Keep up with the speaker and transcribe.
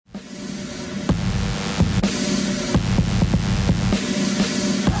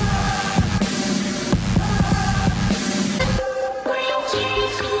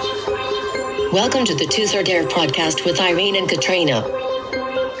Welcome to the Tooth or Dare podcast with Irene and Katrina.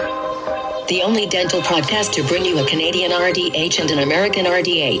 The only dental podcast to bring you a Canadian RDH and an American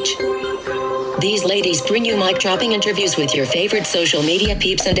RDH. These ladies bring you mic-dropping interviews with your favorite social media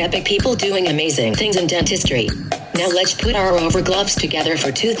peeps and epic people doing amazing things in dentistry. Now let's put our rubber gloves together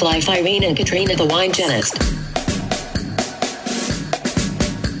for Tooth Life, Irene and Katrina the Wine Genist.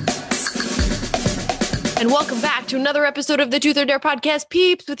 And welcome back to another episode of the Tooth or Dare podcast,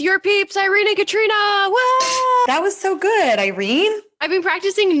 peeps, with your peeps, Irene and Katrina. What? That was so good, Irene. I've been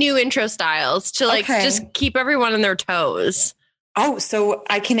practicing new intro styles to just keep everyone on their toes. Oh, so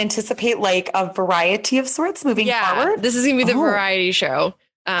I can anticipate like a variety of sorts moving forward? This is going to be the variety show.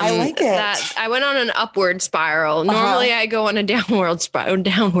 I like it. I went on an upward spiral. Normally I go on a downward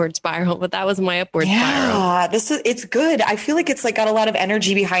spiral, but that was my upward spiral. Yeah, it's good. I feel like it's like got a lot of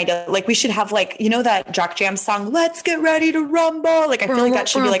energy behind it. Like we should have like, you know, that Jock Jam song, Let's Get Ready to Rumble. Like I feel like that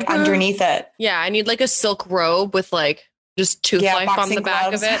should be like underneath it. Yeah, I need like a silk robe with like just Tooth Life on the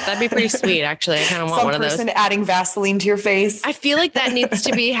back of it. That'd be pretty sweet, actually. I kind of want one of those. Some person adding Vaseline to your face. I feel like that needs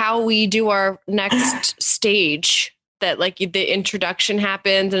to be how we do our next stage. That like the introduction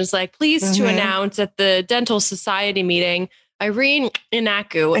happens and it's like, pleased to announce at the Dental Society meeting, Irene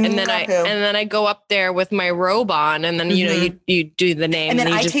Inaku. And then I go up there with my robe on and then, you know, you do the name. And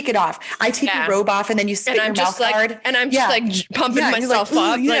then I take it off. I take your robe off and then you spit your mouth guard. And I'm just like pumping myself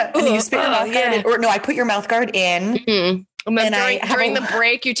up. And then you spit your mouth guard. Or no, I put your mouth guard in. And then during the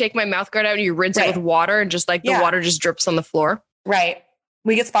break, you take my mouth guard out and you rinse it with water and just like the water just drips on the floor. Right.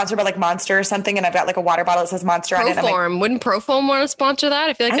 We get sponsored by like Monster or something, and I've got like a water bottle that says Monster on it. Proform. Wouldn't Proform want to sponsor that?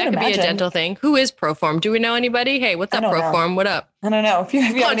 I feel like that could be a dental thing. Who is Proform? Do we know anybody? Hey, what's up, Proform? What up? I don't know. If you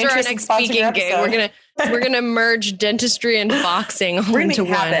have an interest in sponsoring your episode, we're gonna merge dentistry and boxing into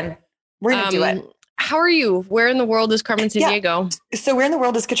one. We're gonna do it. How are you? Where in the world is Carmen Sandiego? So where in the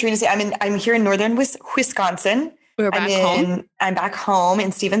world is Katrina? I'm here in northern Wisconsin. We're back home. I'm back home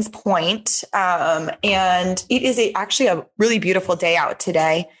in Stevens Point. And it is actually a really beautiful day out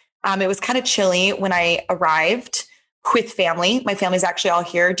today. It was kind of chilly when I arrived with family. My family's actually all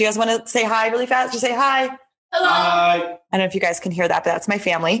here. Do you guys want to say hi really fast? Just say hi. Hello. Hi. I don't know if you guys can hear that, but that's my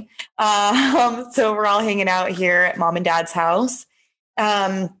family. So we're all hanging out here at mom and dad's house.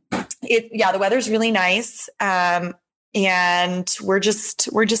 The weather's really nice. And we're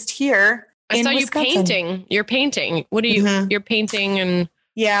just here. I saw you painting. You're painting. What are you? You're painting and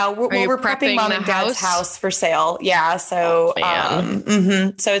we're prepping mom and dad's house for sale. Yeah. So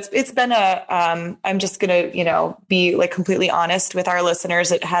so it's been I'm just gonna be like completely honest with our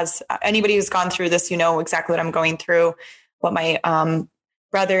listeners. It has anybody who's gone through this, exactly what I'm going through, what my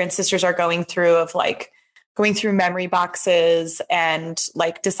brother and sisters are going through of like going through memory boxes and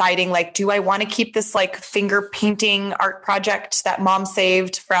like deciding like, do I want to keep this like finger painting art project that mom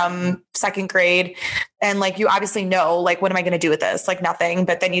saved from second grade? And like, you obviously know, like, what am I going to do with this? Like nothing,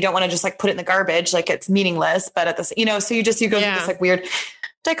 but then you don't want to just like put it in the garbage. Like it's meaningless, but at this, so you go through this like weird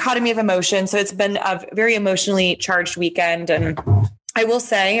dichotomy of emotion. So it's been a very emotionally charged weekend. And I will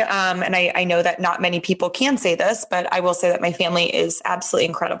say, and I know that not many people can say this, but I will say that my family is absolutely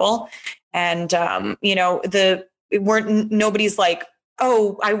incredible. And, nobody's like,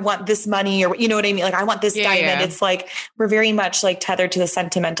 oh, I want this money or you know what I mean? Like, I want this diamond. Yeah. It's like, we're very much like tethered to the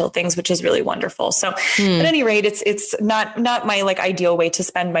sentimental things, which is really wonderful. So at any rate, it's not my like ideal way to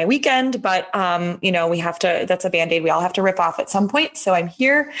spend my weekend, but, we have to, that's a Band-Aid we all have to rip off at some point. So I'm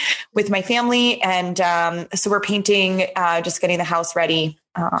here with my family and, so we're painting, just getting the house ready,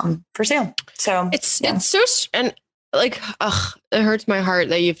 for sale. So it's so, and like, it hurts my heart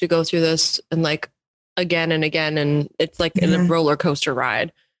that you have to go through this and like again and again. And it's like in a roller coaster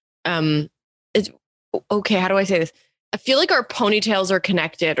ride. It's okay. How do I say this? I feel like our ponytails are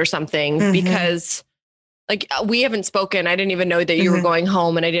connected or something because like we haven't spoken. I didn't even know that you were going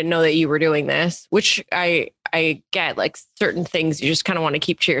home and I didn't know that you were doing this, which I get like certain things you just kind of want to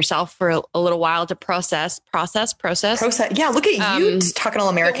keep to yourself for a little while to process. Yeah. Look at you talking all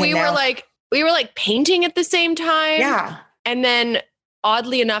American. We were like painting at the same time. Yeah. And then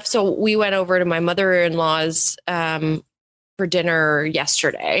oddly enough, so we went over to my mother-in-law's for dinner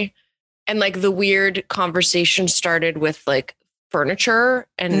yesterday. And like the weird conversation started with like furniture.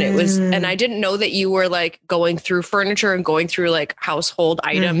 And it was, and I didn't know that you were like going through furniture and going through like household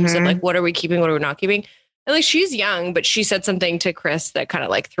items and like, what are we keeping? What are we not keeping? And like, she's young, but she said something to Chris that kind of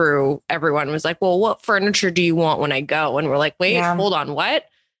like threw everyone was like, well, what furniture do you want when I go? And we're like, wait, hold on, what?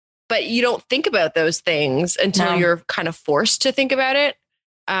 But you don't think about those things until you're kind of forced to think about it.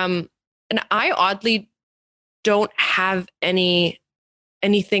 And I oddly don't have anything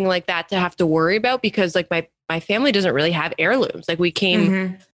like that to have to worry about because like my family doesn't really have heirlooms. Like we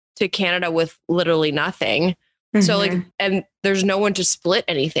came to Canada with literally nothing. So like, and there's no one to split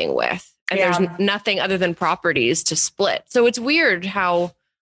anything with, and there's nothing other than properties to split. So it's weird how,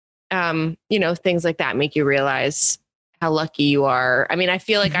 you know, things like that make you realize how lucky you are. I mean, I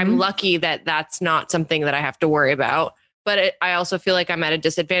feel like I'm lucky that that's not something that I have to worry about, but I also feel like I'm at a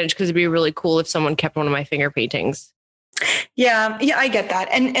disadvantage because it'd be really cool if someone kept one of my finger paintings. Yeah, I get that.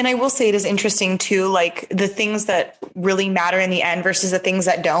 And I will say it is interesting too, like the things that really matter in the end versus the things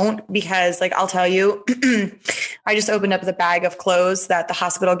that don't, because like, I'll tell you, I just opened up the bag of clothes that the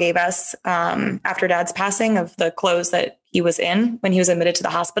hospital gave us after Dad's passing, of the clothes that he was in when he was admitted to the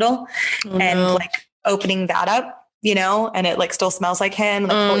hospital, like opening that up, you know, and it like still smells like him.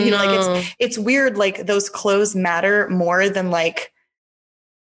 Like, you know, like it's weird. Like those clothes matter more than like,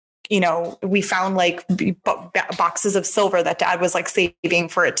 you know, we found like boxes of silver that Dad was like saving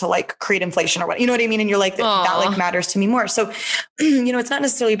for it to like create inflation or what, you know what I mean? And you're like, that like matters to me more. So, you know, it's not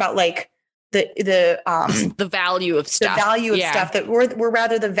necessarily about like the value of stuff, that we're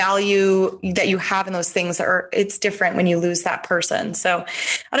rather the value that you have in those things it's different when you lose that person. So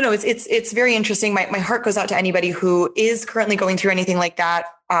I don't know. It's very interesting. My heart goes out to anybody who is currently going through anything like that,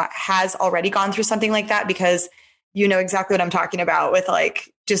 has already gone through something like that, because you know exactly what I'm talking about with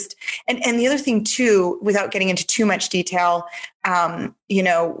like just, and the other thing too, without getting into too much detail, you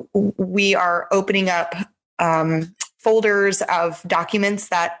know, we are opening up, folders of documents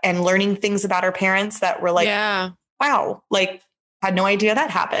and learning things about our parents that were like, wow, like had no idea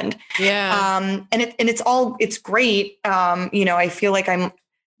that happened. And it's great. You know, I feel like I'm,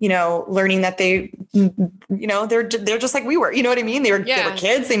 you know, learning that they, you know, they're just like we were, you know what I mean? They were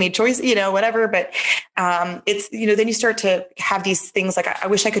kids, they made choices, you know, whatever. But it's, you know, then you start to have these things like, I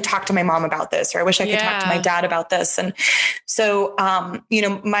wish I could talk to my mom about this, or I wish I could talk to my dad about this. And so, you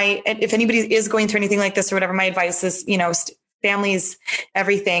know, if anybody is going through anything like this or whatever, my advice is, you know, families,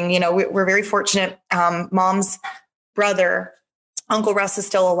 everything, you know, we're very fortunate. Mom's brother, Uncle Russ, is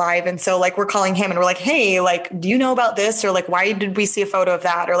still alive. And so like, we're calling him and we're like, hey, like, do you know about this? Or like, why did we see a photo of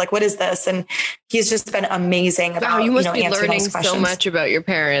that? Or like, what is this? And he's just been amazing about, you must be learning so much about your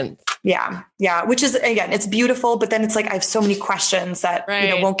parents. Yeah. Yeah. Which is, again, it's beautiful, but then it's like, I have so many questions that, you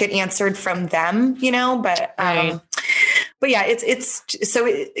know, won't get answered from them, you know, but yeah,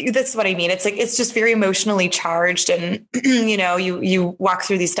 that's what I mean. It's like, it's just very emotionally charged, and, you know, you walk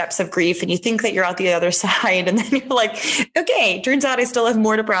through these steps of grief and you think that you're out the other side, and then you're like, okay, turns out I still have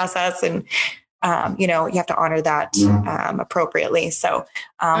more to process. And, you know, you have to honor that, appropriately. So,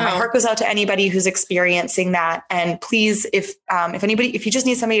 my heart goes out to anybody who's experiencing that. And please, if you just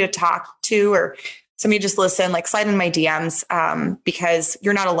need somebody to talk to, or somebody to just listen, like slide in my DMs, because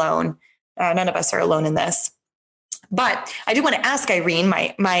you're not alone. None of us are alone in this. But I do want to ask Irene,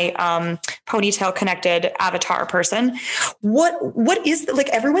 my ponytail connected avatar person, what is like,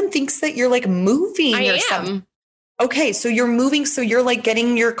 everyone thinks that you're like moving or something. Okay. So you're moving. So you're like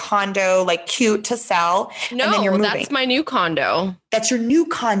getting your condo like cute to sell. No, and then you're moving. That's my new condo. That's your new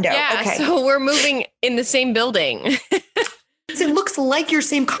condo. Yeah. Okay. So we're moving in the same building. It looks like your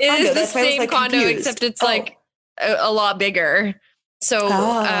same condo. It is the same condo, except it's like a lot bigger. So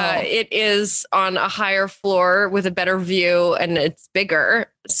it is on a higher floor with a better view, and it's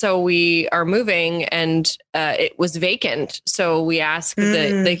bigger. So we are moving, and it was vacant. So we asked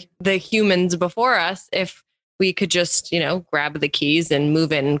the humans before us if we could just, you know, grab the keys and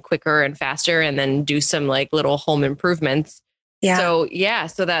move in quicker and faster, and then do some like little home improvements. Yeah.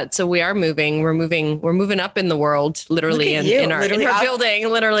 So we are moving. We're moving up in the world, literally in our building,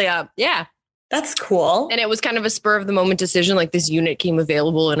 literally up. Yeah. That's cool. And it was kind of a spur of the moment decision. Like, this unit came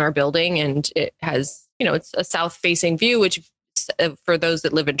available in our building, and it has, you know, it's a south facing view, which for those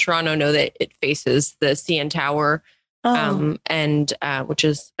that live in Toronto know that it faces the CN Tower, and which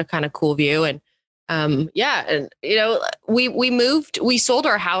is a kind of cool view. And and you know, we sold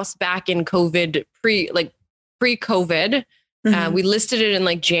our house back in COVID, pre-COVID. We listed it in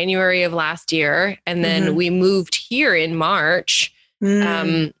like January of last year, and then we moved here in March.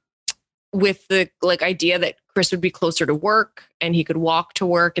 With the like idea that Chris would be closer to work and he could walk to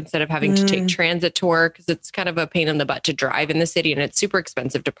work instead of having to take transit to work, because it's kind of a pain in the butt to drive in the city, and it's super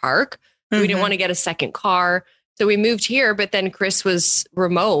expensive to park. We didn't want to get a second car. So we moved here, but then Chris was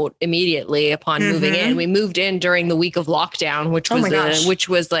remote immediately upon moving in. We moved in during the week of lockdown, which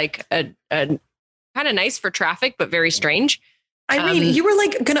was like a kind of nice for traffic, but very strange. I mean, you were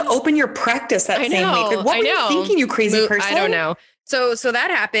like going to open your practice that same week. Like, what were you thinking, you crazy person? I don't know. So that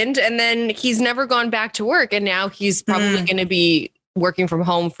happened, and then he's never gone back to work, and now he's probably going to be working from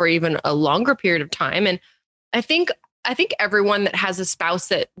home for even a longer period of time. And I think everyone that has a spouse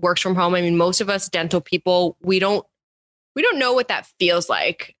that works from home, I mean, most of us dental people, we don't we don't know what that feels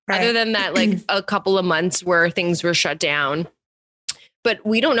like, other than that, like a couple of months where things were shut down. But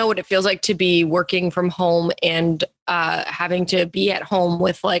we don't know what it feels like to be working from home and having to be at home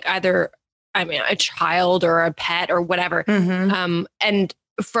with like either, a child or a pet or whatever. And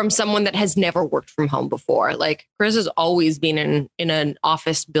from someone that has never worked from home before. Like Chris has always been in an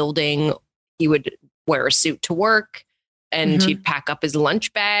office building. He would wear a suit to work. And he'd pack up his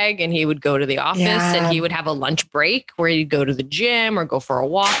lunch bag and he would go to the office and he would have a lunch break where he'd go to the gym or go for a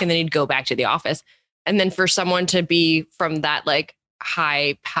walk and then he'd go back to the office. And then for someone to be from that like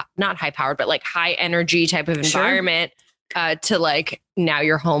not high powered, but like high energy type of environment to like now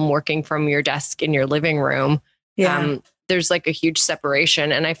you're home working from your desk in your living room. There's like a huge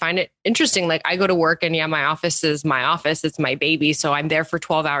separation. And I find it interesting. Like I go to work and my office is my office. It's my baby. So I'm there for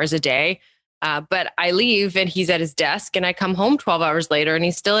 12 hours a day. But I leave and he's at his desk and I come home 12 hours later and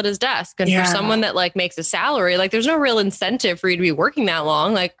he's still at his desk. And for someone that like makes a salary, like there's no real incentive for you to be working that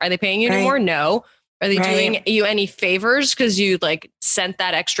long. Like, are they paying you anymore? No. Are they doing you any favors because you like sent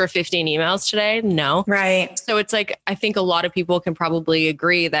that extra 15 emails today? No. Right. So it's like, I think a lot of people can probably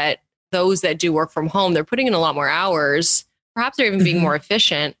agree that those that do work from home, they're putting in a lot more hours. Perhaps they're even being more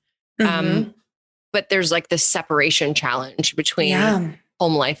efficient. But there's like this separation challenge between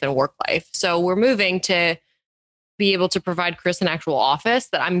home life and work life. So we're moving to be able to provide Chris an actual office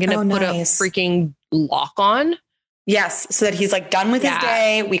that I'm going to put a freaking lock on. Yes. So that he's like done with his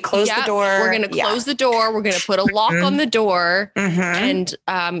day. We close the door. We're going to close the door. We're going to put a lock on the door and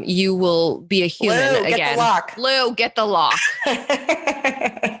you will be a human Lou, again. Get the lock. Lou, get the lock.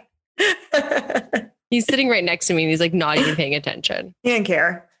 He's sitting right next to me and he's like not even paying attention. He didn't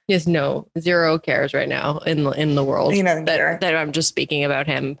care. He has zero cares right now in the world that I'm just speaking about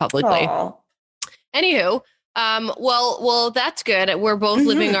him publicly. Aww. Anywho, well, that's good. We're both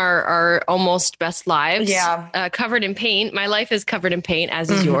living our almost best lives. Yeah. Covered in paint. My life is covered in paint, as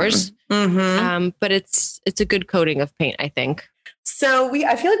is yours. But it's a good coating of paint, I think. So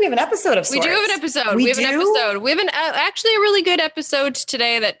I feel like we have an episode of sorts. We do have an episode. We have an episode. We have actually a really good episode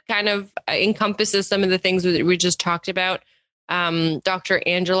today that kind of encompasses some of the things that we just talked about. Dr.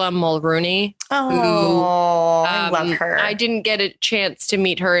 Angela Mulrooney. I love her. I didn't get a chance to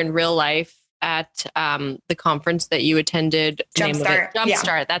meet her in real life at the conference that you attended.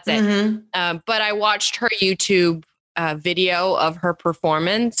 Jumpstart. That's it. But I watched her YouTube video of her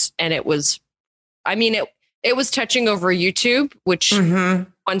performance, and it was, it was touching over YouTube, which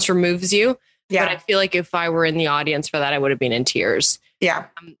once removes you. Yeah. But I feel like if I were in the audience for that, I would have been in tears. Yeah.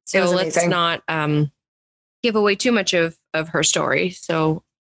 So let's not give away too much of her story. So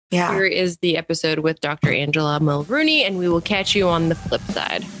here is the episode with Dr. Angela Mulrooney, and we will catch you on the flip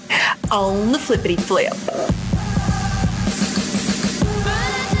side. On the flippity flip.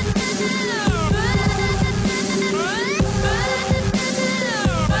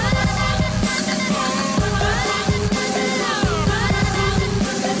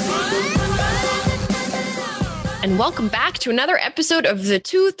 And welcome back to another episode of the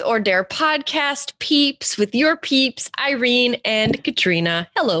Truth or Dare podcast, peeps, with your peeps, Irene and Katrina.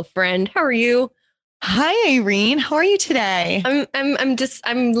 Hello, friend. How are you? Hi, Irene. How are you today?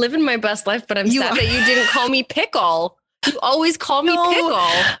 I'm living my best life, but I'm sad that you didn't call me Pickle. You always call me Pickle.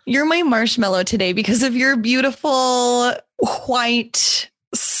 You're my marshmallow today because of your beautiful white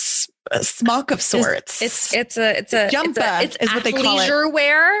smock of sorts. It's a jumper is what they call it. Athleisure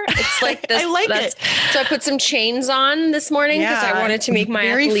wear. It's like this. I like it. So I put some chains on this morning because I wanted to make my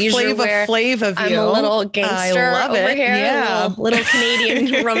athleisure wear. Flav of you. I'm a little gangster over here. Yeah. Little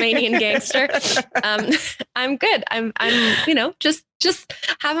Canadian Romanian gangster. I'm good. I'm just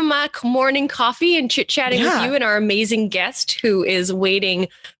having my morning coffee and chit-chatting with you and our amazing guest who is waiting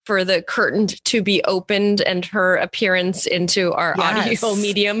for the curtain to be opened and her appearance into our audio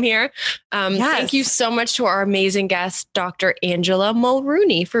medium here. Thank you so much to our amazing guest, Dr. Angela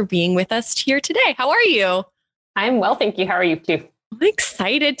Mulrooney, for being with us here today. How are you? I'm well, thank you. How are you too? I'm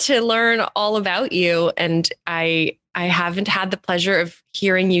excited to learn all about you. And I haven't had the pleasure of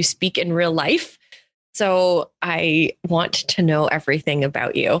hearing you speak in real life. So I want to know everything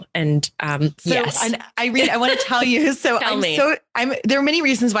about you. And yes, and Irene, I want to tell you. So there are many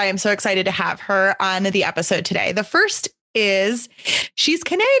reasons why I'm so excited to have her on the episode today. The first is she's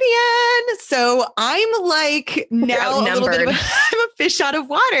Canadian. So I'm like now a little bit of I'm a fish out of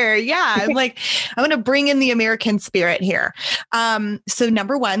water. Yeah. I'm like, I'm going to bring in the American spirit here. So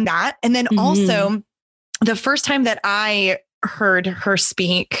number one, that, and then also the first time that I heard her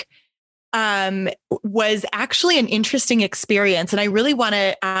speak, was actually an interesting experience. And I really want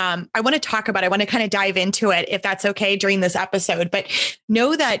to, I want to kind of dive into it if that's okay during this episode, but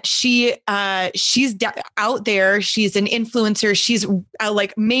know that she's out there. She's an influencer. She's a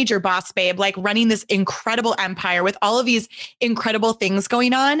like major boss babe, like running this incredible empire with all of these incredible things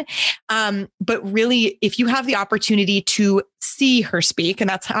going on. But really, if you have the opportunity to see her speak, and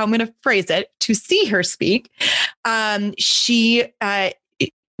that's how I'm going to phrase it, to see her speak,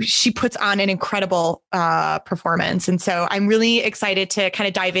 she puts on an incredible performance. And so I'm really excited to kind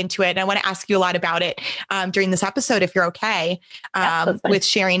of dive into it. And I want to ask you a lot about it during this episode, if you're okay with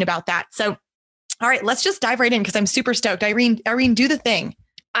sharing about that. So, all right, let's just dive right in because I'm super stoked. Irene, do the thing.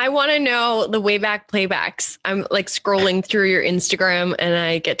 I want to know the way back playbacks. I'm like scrolling through your Instagram and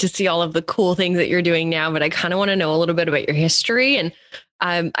I get to see all of the cool things that you're doing now, but I kind of want to know a little bit about your history. And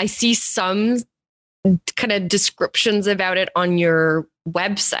I see some kind of descriptions about it on your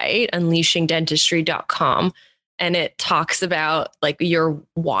website, unleashingdentistry.com. And it talks about like your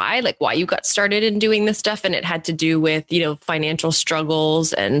why you got started in doing this stuff. And it had to do with, financial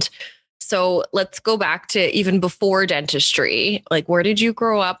struggles. And so let's go back to even before dentistry. Like, where did you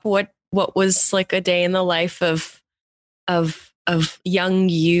grow up? What was like a day in the life of young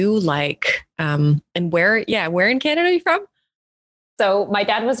you like, and where in Canada are you from? So my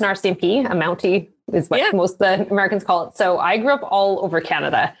dad was an RCMP, a Mountie is what most of the Americans call it. So I grew up all over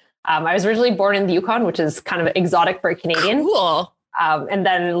Canada. I was originally born in the Yukon, which is kind of exotic for a Canadian. Cool. And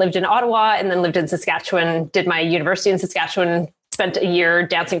then lived in Ottawa and then lived in Saskatchewan, did my university in Saskatchewan, spent a year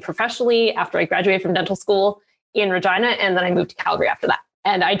dancing professionally after I graduated from dental school in Regina. And then I moved to Calgary after that.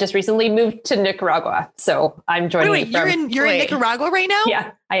 And I just recently moved to Nicaragua. So I'm joining you from... You're in Nicaragua right now?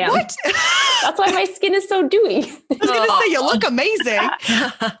 Yeah, I am. What? That's why my skin is so dewy. I was going to say, you look amazing.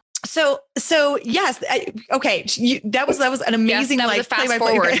 So yes, okay. That was an amazing fast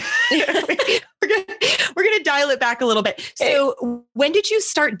forward. We're gonna dial it back a little bit. So when did you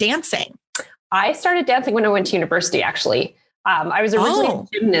start dancing? I started dancing when I went to university. Actually, I was originally a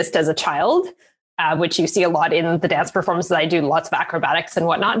gymnast as a child, which you see a lot in the dance performances. I do lots of acrobatics and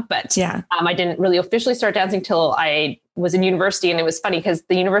whatnot. But I didn't really officially start dancing till I was in university. And it was funny because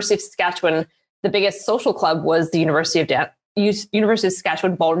the University of Saskatchewan, the biggest social club was the University of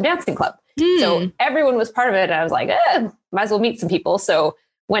Saskatchewan Ballroom Dancing Club. So everyone was part of it. And I was like, might as well meet some people. So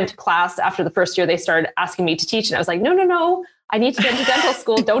went to class after the first year, they started asking me to teach. And I was like, no, I need to get into dental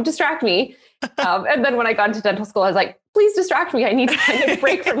school. Don't distract me. And then when I got into dental school, I was like, please distract me. I need to kind of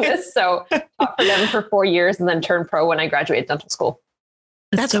break from this. So taught for them for 4 years and then turned pro when I graduated dental school.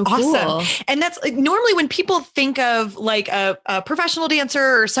 That's so awesome. Cool. And that's like, normally when people think of like a professional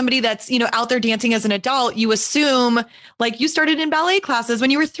dancer or somebody that's, out there dancing as an adult, you assume like you started in ballet classes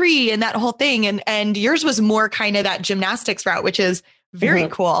when you were 3 and that whole thing. And yours was more kind of that gymnastics route, which is very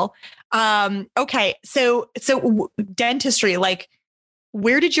cool. Okay. So dentistry, like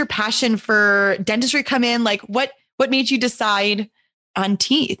where did your passion for dentistry come in? Like what made you decide on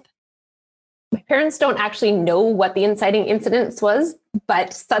teeth? My parents don't actually know what the inciting incident was,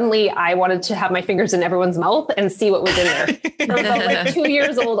 but suddenly I wanted to have my fingers in everyone's mouth and see what was in there. I was about like 2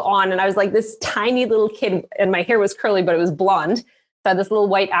 years old on, and I was like this tiny little kid, and my hair was curly, but it was blonde. So I had this little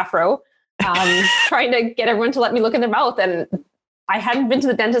white afro, trying to get everyone to let me look in their mouth. And I hadn't been to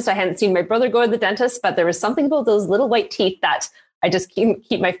the dentist. I hadn't seen my brother go to the dentist, but there was something about those little white teeth that I just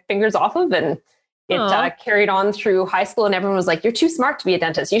keep my fingers off of. And it carried on through high school, and everyone was like, you're too smart to be a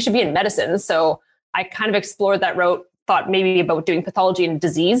dentist. You should be in medicine. So I kind of explored that route, thought maybe about doing pathology and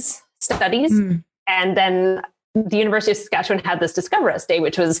disease studies. And then the University of Saskatchewan had this Discover Us Day,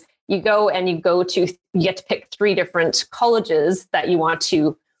 which was you get to pick 3 different colleges that you want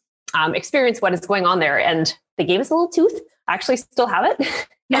to experience what is going on there. And they gave us a little tooth. I actually still have it.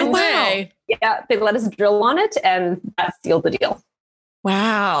 No way. Yeah, they let us drill on it, and that sealed the deal.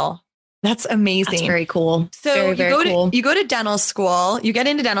 Wow. That's amazing. That's very cool. So very cool. You go to dental school, you get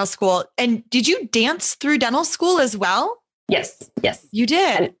into dental school, and did you dance through dental school as well? Yes. You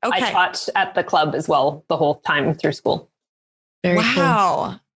did. And okay. I taught at the club as well the whole time through school. Very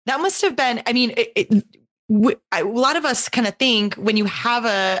cool. That must have been, I mean, a lot of us kind of think when you have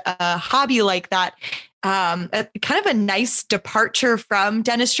a hobby like that, kind of a nice departure from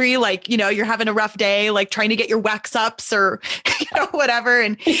dentistry, like, you're having a rough day, like trying to get your wax ups or, whatever.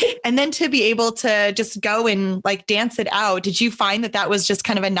 And then to be able to just go and like dance it out. Did you find that was just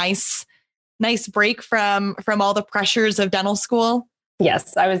kind of a nice break from all the pressures of dental school?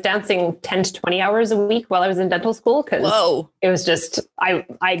 Yes. I was dancing 10 to 20 hours a week while I was in dental school because it was just,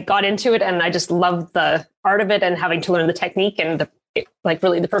 I got into it and I just loved the art of it and having to learn the technique and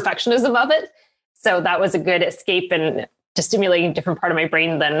really the perfectionism of it. So that was a good escape and to stimulating a different part of my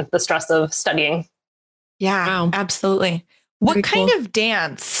brain than the stress of studying. Yeah, wow. Absolutely. What kind of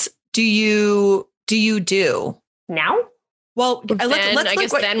dance do you do now? Well,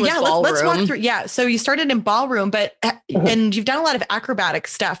 let's walk through. Yeah. So you started in ballroom, but and you've done a lot of acrobatic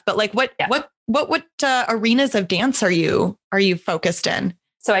stuff, but like what arenas of dance are you focused in?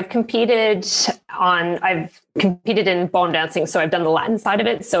 So I've competed in ballroom dancing. So I've done the Latin side of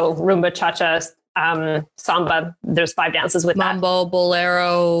it. So rumba, cha-cha, samba. There's 5 dances with mambo,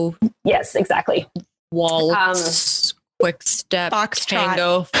 bolero. Yes, exactly. Waltz, quick step, foxtrot.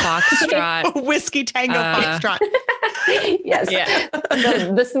 Tango, foxtrot, whiskey tango, foxtrot. Yes. Yeah.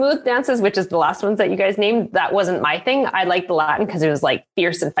 The smooth dances, which is the last ones that you guys named, that wasn't my thing. I liked the Latin because it was like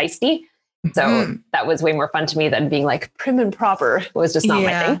fierce and feisty. So that was way more fun to me than being like prim and proper. Was just not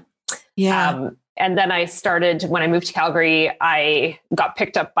my thing. Yeah. And then I started, when I moved to Calgary, I got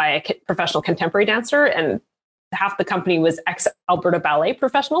picked up by a professional contemporary dancer, and half the company was ex-Alberta Ballet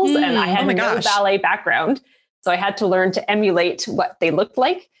professionals. And I had no ballet background. So I had to learn to emulate what they looked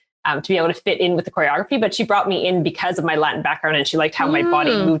like to be able to fit in with the choreography. But she brought me in because of my Latin background, and she liked how my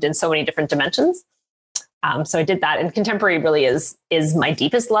body moved in so many different dimensions. So I did that. And contemporary really is my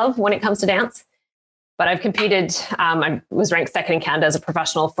deepest love when it comes to dance. But I've competed, I was ranked 2nd in Canada as a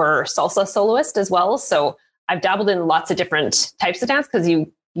professional for salsa soloist as well. So I've dabbled in lots of different types of dance, because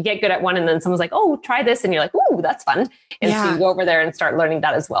you get good at one and then someone's like, oh, try this. And you're like, oh, that's fun. And so you go over there and start learning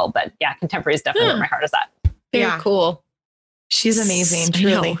that as well. But yeah, contemporary is definitely where my heart is at. Very cool. She's amazing.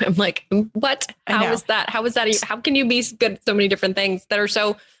 Truly. I'm like, what? How is that? How is that? How can you be good at so many different things that are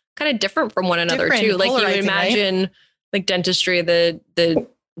so kind of different from one another too? Like you imagine like dentistry, the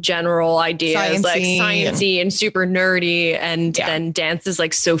general idea is like sciencey and super nerdy, and then dance is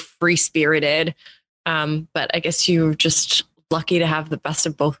like so free spirited. But I guess you're just lucky to have the best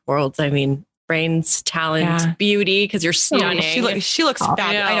of both worlds. I mean, brains, talent, beauty, because you're stunning. She looks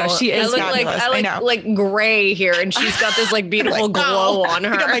fabulous. I know she is fabulous. I look like gray here, and she's got this like beautiful glow on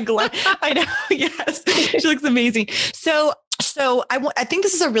her. I got my glow. I know. Yes, she looks amazing. So I think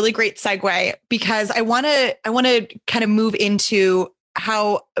this is a really great segue, because I want to kind of move into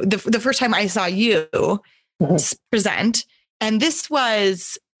how the first time I saw you present, and this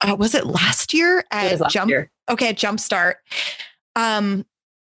was it last year at Jumpstart? And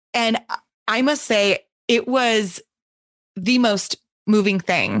I must say it was the most moving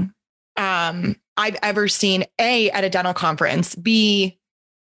thing I've ever seen, A, at a dental conference, B,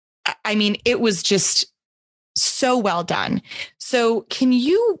 I mean, it was just so well done. So can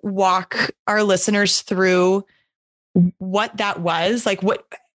you walk our listeners through what that was? Like what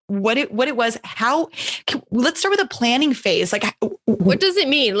it was, let's start with the planning phase. Like, what does it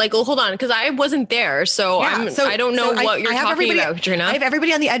mean? Like, well, hold on, because I wasn't there. So I don't know what you're talking about, Katrina. I have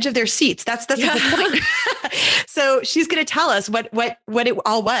everybody on the edge of their seats. That's the point. So she's going to tell us what it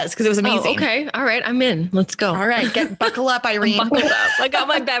all was, because it was amazing. Oh, okay. All right. I'm in. Let's go. All right. Buckle up, Irene. Buckled up. I got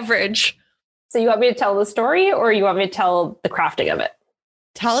my beverage. So you want me to tell the story, or you want me to tell the crafting of it?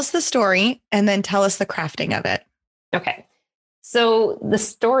 Tell us the story and then tell us the crafting of it. Okay. So the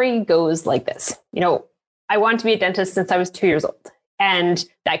story goes like this. I wanted to be a dentist since I was 2 years old, and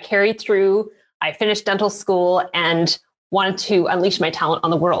that carried through. I finished dental school and wanted to unleash my talent on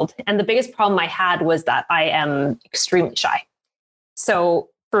the world. And the biggest problem I had was that I am extremely shy. So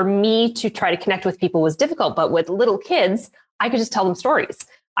for me to try to connect with people was difficult, but with little kids, I could just tell them stories.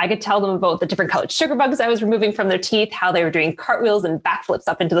 I could tell them about the different colored sugar bugs I was removing from their teeth, how they were doing cartwheels and backflips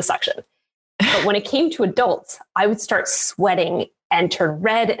up into the suction. But when it came to adults, I would start sweating and turn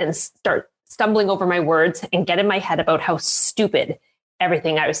red and start stumbling over my words and get in my head about how stupid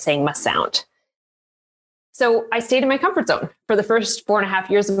everything I was saying must sound. So I stayed in my comfort zone. For the first 4.5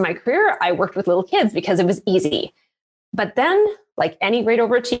 years of my career, I worked with little kids because it was easy. But then, like any great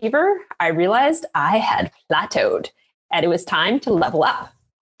overachiever, I realized I had plateaued and it was time to level up.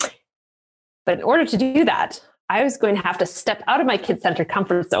 But in order to do that, I was going to have to step out of my kid-centered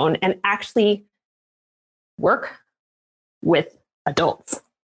comfort zone and actually work with adults,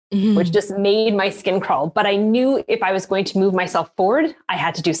 which just made my skin crawl. But I knew if I was going to move myself forward, I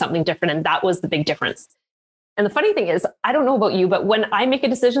had to do something different. And that was the big difference. And the funny thing is, I don't know about you, but when I make a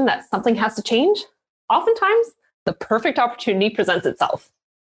decision that something has to change, oftentimes the perfect opportunity presents itself.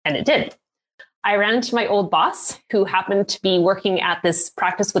 And it did. I ran into my old boss, who happened to be working at this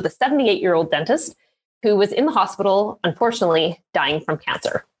practice with a 78-year-old dentist who was in the hospital, unfortunately, dying from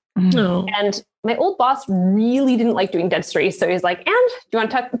cancer. No. And my old boss really didn't like doing dentistry. So he's like, and do you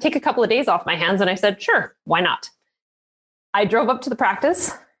want to take a couple of days off my hands? And I said, sure, why not? I drove up to the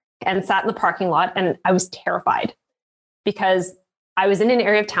practice and sat in the parking lot, and I was terrified because I was in an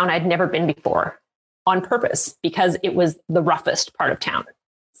area of town I'd never been before, on purpose because it was the roughest part of town.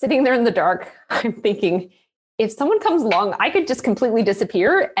 Sitting there in the dark, I'm thinking, if someone comes along, I could just completely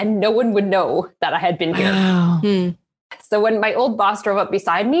disappear and no one would know that I had been here. Wow. So when my old boss drove up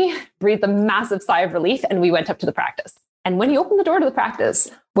beside me, breathed a massive sigh of relief, and we went up to the practice. And when he opened the door to the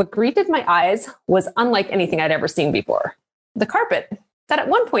practice, what greeted my eyes was unlike anything I'd ever seen before. The carpet, that at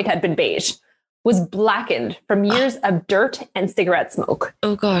one point had been beige, was blackened from years of dirt and cigarette smoke.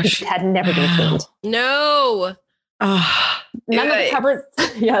 Oh gosh. It had never been cleaned. No. None of the cupboards.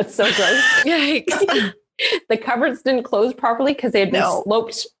 Yeah, it's so gross. Yikes. The cupboards didn't close properly because they had been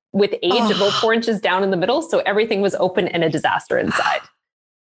sloped with age about 4 inches down in the middle. So everything was open and a disaster inside.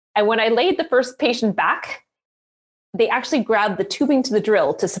 And when I laid the first patient back, they actually grabbed the tubing to the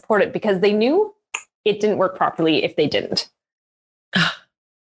drill to support it because they knew it didn't work properly if they didn't.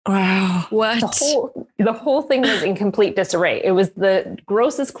 Wow. What? The whole thing was in complete disarray. It was the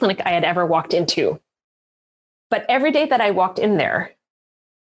grossest clinic I had ever walked into. But every day that I walked in there,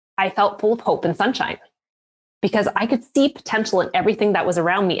 I felt full of hope and sunshine because I could see potential in everything that was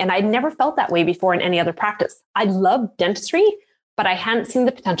around me. And I'd never felt that way before in any other practice. I loved dentistry, but I hadn't seen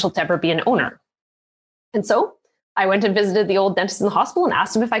the potential to ever be an owner. And so I went and visited the old dentist in the hospital and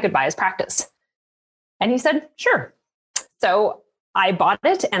asked him if I could buy his practice. And he said, sure. So I bought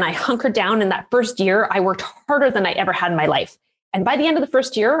it and I hunkered down. In that first year, I worked harder than I ever had in my life. And by the end of the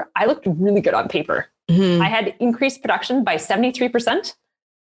first year, I looked really good on paper. I had increased production by 73%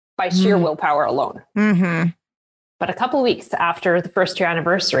 by sheer willpower alone. But a couple of weeks after the first year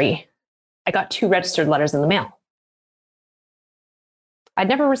anniversary, I got 2 registered letters in the mail. I'd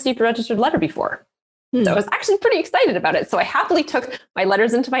never received a registered letter before. So I was actually pretty excited about it. So I happily took my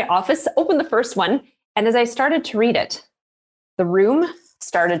letters into my office, opened the first one. And as I started to read it, the room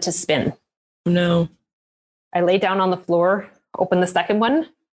started to spin. No. I lay down on the floor, opened the second one,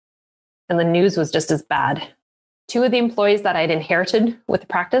 and the news was just as bad. 2 of the employees that I'd inherited with the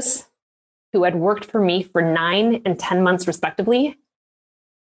practice, who had worked for me for 9 and 10 months respectively,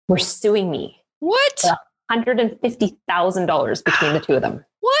 were suing me. What? $150,000 between the 2 of them.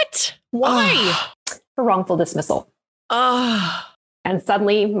 What? Why? For wrongful dismissal. Oh. And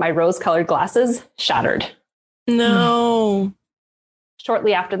suddenly my rose-colored glasses shattered. No.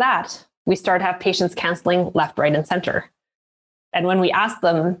 Shortly after that, we started to have patients canceling left, right, and center. And when we asked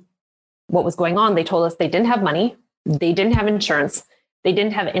them what was going on, they told us they didn't have money, they didn't have insurance, they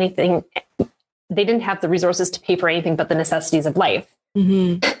didn't have anything, they didn't have the resources to pay for anything but the necessities of life.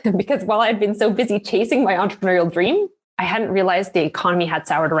 Because while I'd been so busy chasing my entrepreneurial dream, I hadn't realized the economy had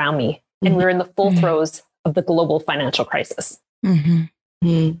soured around me. And we were in the full throes of the global financial crisis. And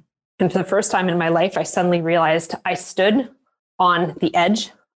for the first time in my life, I suddenly realized I stood on the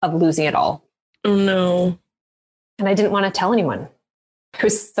edge of losing it all. Oh, no. And I didn't want to tell anyone. I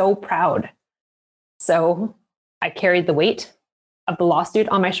was so proud. So I carried the weight of the lawsuit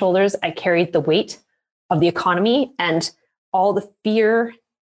on my shoulders. I carried the weight of the economy and all the fear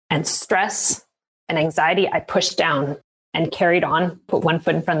and stress and anxiety I pushed down and carried on, put one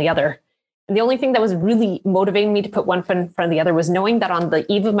foot in front of the other. And the only thing that was really motivating me to put one foot in front of the other was knowing that on the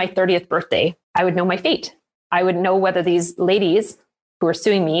eve of my 30th birthday, I would know my fate. I would know whether these ladies who were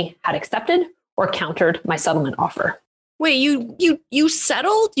suing me had accepted or countered my settlement offer. Wait, you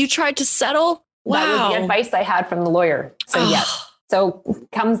settled? You tried to settle? Wow. That was the advice I had from the lawyer. So yes. So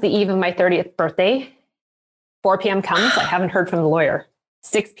comes the eve of my 30th birthday, 4 p.m. comes, I haven't heard from the lawyer.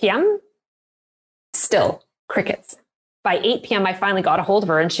 6 p.m., still crickets. By 8 p.m., I finally got a hold of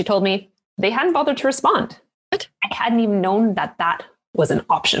her and she told me they hadn't bothered to respond. What? I hadn't even known that that was an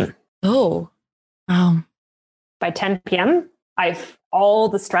option. Oh. Wow. By 10 p.m., all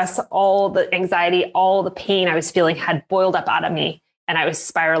the stress, all the anxiety, all the pain I was feeling had boiled up out of me and I was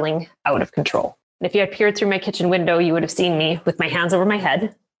spiraling out of control. And if you had peered through my kitchen window, you would have seen me with my hands over my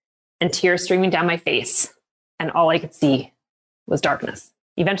head and tears streaming down my face. And all I could see was darkness.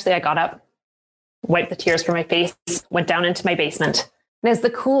 Eventually I got up, wiped the tears from my face, went down into my basement. And as the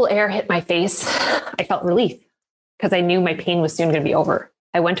cool air hit my face, I felt relief because I knew my pain was soon going to be over.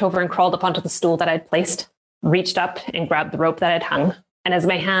 I went over and crawled up onto the stool that I'd placed, reached up and grabbed the rope that I'd hung. And as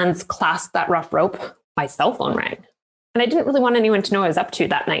my hands clasped that rough rope, my cell phone rang. And I didn't really want anyone to know what I was up to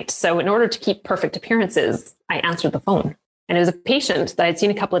that night. So in order to keep perfect appearances, I answered the phone. And it was a patient that I'd seen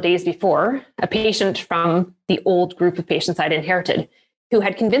a couple of days before, a patient from the old group of patients I'd inherited, who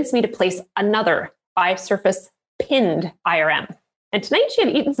had convinced me to place another 5-surface pinned IRM. And tonight she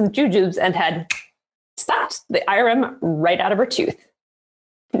had eaten some jujubes and had sucked the IRM right out of her tooth.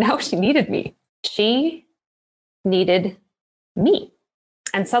 Now she needed me. She needed me.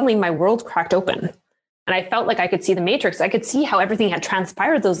 And suddenly my world cracked open. And I felt like I could see the matrix. I could see how everything had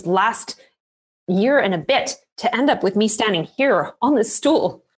transpired those last year and a bit to end up with me standing here on this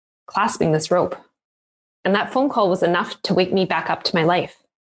stool, clasping this rope. And that phone call was enough to wake me back up to my life.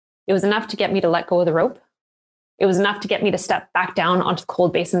 It was enough to get me to let go of the rope. It was enough to get me to step back down onto the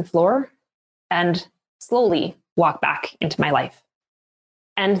cold basin floor and slowly walk back into my life.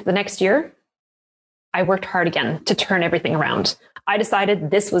 And the next year, I worked hard again to turn everything around. I decided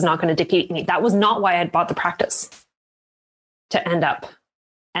this was not going to defeat me. That was not why I had bought the practice, to end up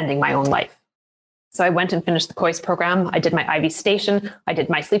ending my own life. So I went and finished the COIS program. I did my IV station. I did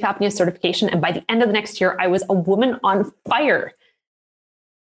my sleep apnea certification. And by the end of the next year, I was a woman on fire.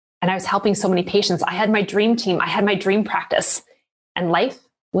 And I was helping so many patients. I had my dream team. I had my dream practice. And life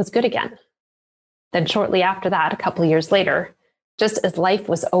was good again. Then shortly after that, a couple of years later, just as life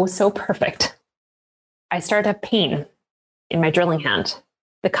was oh so perfect, I started to have pain in my drilling hand,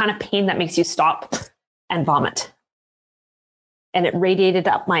 the kind of pain that makes you stop and vomit. And it radiated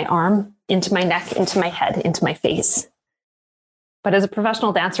up my arm, into my neck, into my head, into my face. But as a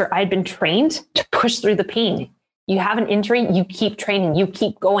professional dancer, I'd been trained to push through the pain. You have an injury, you keep training, you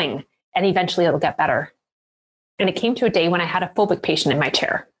keep going, and eventually it'll get better. And it came to a day when I had a phobic patient in my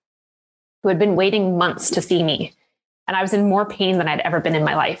chair who had been waiting months to see me. And I was in more pain than I'd ever been in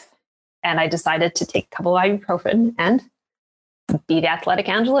my life. And I decided to take a couple of ibuprofen and be the athletic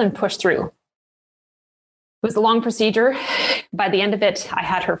Angela and push through. It was a long procedure. By the end of it, I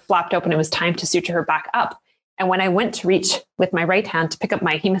had her flapped open. It was time to suture her back up. And when I went to reach with my right hand to pick up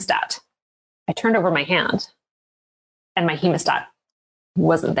my hemostat, I turned over my hand and my hemostat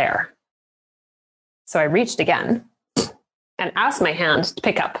wasn't there. So I reached again and asked my hand to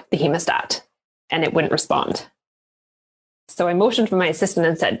pick up the hemostat, and it wouldn't respond. So I motioned for my assistant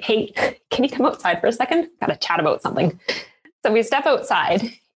and said, hey, can you come outside for a second? Got to chat about something. So we step outside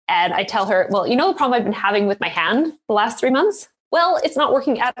and I tell her, well, you know the problem I've been having with my hand the last 3 months? Well, it's not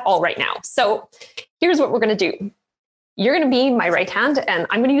working at all right now. So here's what we're going to do. You're going to be my right hand and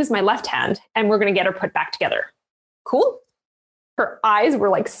I'm going to use my left hand and we're going to get her put back together. Cool? Her eyes were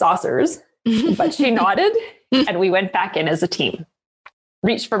like saucers, but she nodded and we went back in as a team.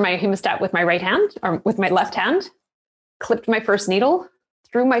 Reached for my hemostat with my right hand or with my left hand, clipped my first needle,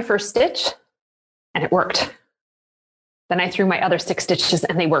 threw my first stitch, and it worked. Then I threw my other 6 stitches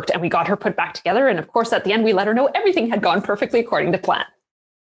and they worked and we got her put back together. And of course, at the end, we let her know everything had gone perfectly according to plan.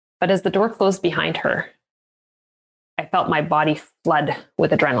 But as the door closed behind her, I felt my body flood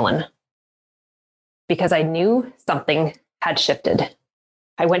with adrenaline because I knew something had shifted.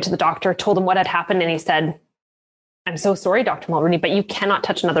 I went to the doctor, told him what had happened, and he said, I'm so sorry, Dr. Mulroney, but you cannot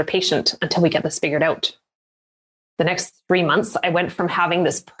touch another patient until we get this figured out. The next 3 months, I went from having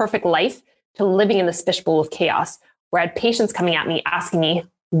this perfect life to living in this fishbowl of chaos, where I had patients coming at me, asking me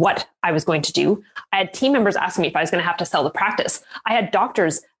what I was going to do. I had team members asking me if I was going to have to sell the practice. I had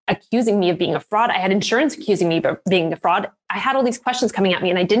doctors accusing me of being a fraud. I had insurance accusing me of being a fraud. I had all these questions coming at me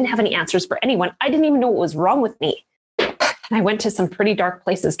and I didn't have any answers for anyone. I didn't even know what was wrong with me. And I went to some pretty dark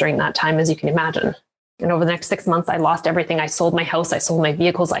places during that time, as you can imagine. And over the next 6 months, I lost everything. I sold my house. I sold my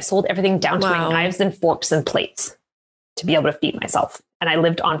vehicles. I sold everything down to my knives and forks and plates to be able to feed myself. And I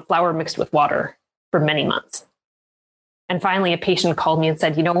lived on flour mixed with water for many months. And finally, a patient called me and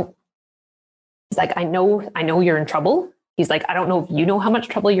said, you know, he's like, I know you're in trouble. He's like, I don't know if you know how much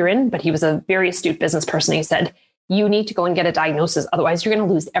trouble you're in, but he was a very astute business person. He said, you need to go and get a diagnosis. Otherwise, you're going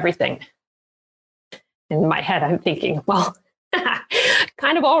to lose everything. In my head, I'm thinking, well,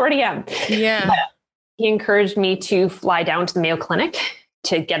 kind of already am. Yeah. But he encouraged me to fly down to the Mayo Clinic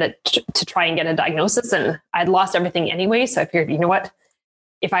to try and get a diagnosis. And I'd lost everything anyway. So I figured, you know what?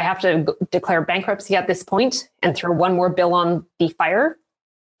 If I have to declare bankruptcy at this point and throw one more bill on the fire,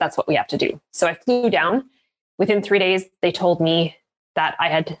 that's what we have to do. So I flew down. Within 3 days, they told me that I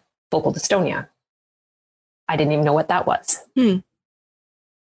had focal dystonia. I didn't even know what that was.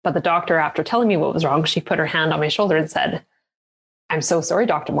 But the doctor, after telling me what was wrong, she put her hand on my shoulder and said, I'm so sorry,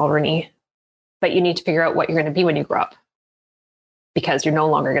 Dr. Mulroney, but you need to figure out what you're going to be when you grow up because you're no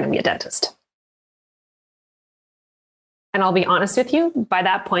longer going to be a dentist. And I'll be honest with you, by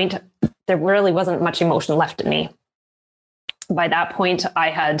that point, there really wasn't much emotion left in me. By that point, I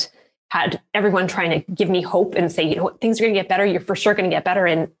had everyone trying to give me hope and say, you know what, things are going to get better. You're for sure going to get better.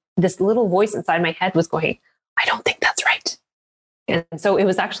 And this little voice inside my head was going, I don't think that's right. And so it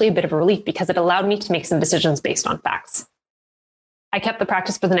was actually a bit of a relief because it allowed me to make some decisions based on facts. I kept the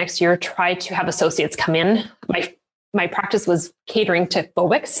practice for the next year, tried to have associates come in. My practice was catering to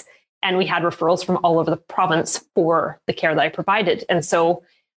phobics, and we had referrals from all over the province for the care that I provided. And so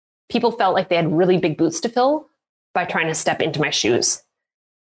people felt like they had really big boots to fill by trying to step into my shoes.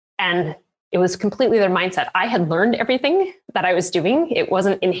 And it was completely their mindset. I had learned everything that I was doing. It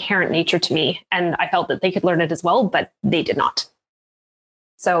wasn't inherent nature to me. And I felt that they could learn it as well, but they did not.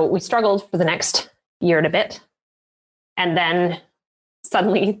 So we struggled for the next year and a bit. And then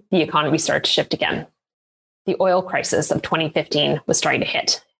suddenly the economy started to shift again. The oil crisis of 2015 was starting to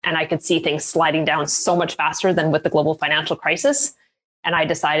hit. And I could see things sliding down so much faster than with the global financial crisis. And I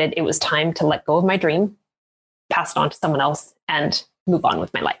decided it was time to let go of my dream, pass it on to someone else, and move on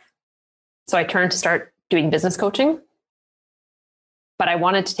with my life. So I turned to start doing business coaching. But I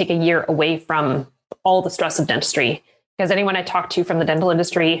wanted to take a year away from all the stress of dentistry, because anyone I talked to from the dental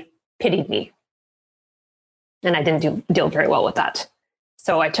industry pitied me. And I didn't deal very well with that.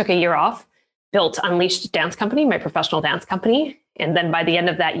 So I took a year off, built Unleashed Dance Company, my professional dance company. And then by the end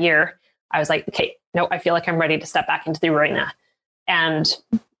of that year, I was like, okay, no, I feel like I'm ready to step back into the arena. And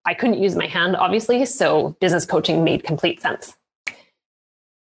I couldn't use my hand, obviously. So business coaching made complete sense.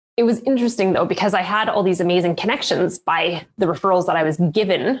 It was interesting, though, because I had all these amazing connections by the referrals that I was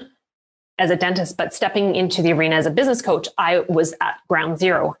given as a dentist. But stepping into the arena as a business coach, I was at ground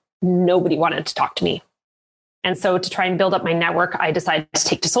zero. Nobody wanted to talk to me. And so to try and build up my network, I decided to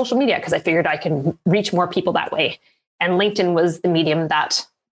take to social media because I figured I can reach more people that way. And LinkedIn was the medium that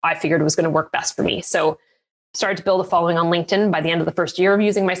I figured was going to work best for me. So started to build a following on LinkedIn. By the end of the first year of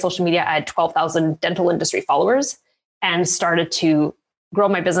using my social media, I had 12,000 dental industry followers and started to grow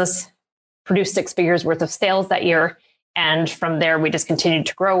my business, produce 6 figures worth of sales that year. And from there, we just continued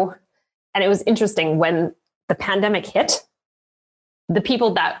to grow. And it was interesting when the pandemic hit, the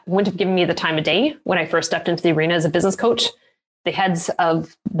people that wouldn't have given me the time of day when I first stepped into the arena as a business coach, the heads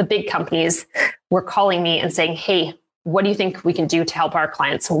of the big companies were calling me and saying, hey, what do you think we can do to help our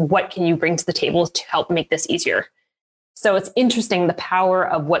clients? What can you bring to the table to help make this easier? So it's interesting the power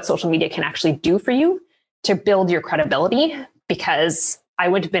of what social media can actually do for you to build your credibility, because I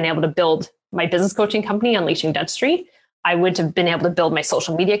wouldn't have been able to build my business coaching company, Unleashing Dentistry. I wouldn't have been able to build my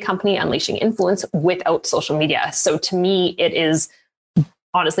social media company, Unleashing Influence, without social media. So to me, it is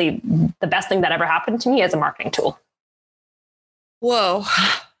honestly the best thing that ever happened to me as a marketing tool. Whoa.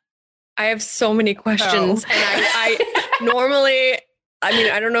 I have so many questions. And I normally, I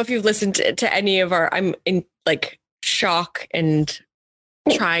mean, I don't know if you've listened to any of I'm in like shock and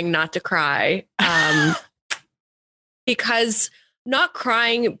trying not to cry. Because not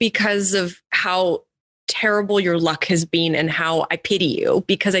crying because of how terrible your luck has been and how I pity you,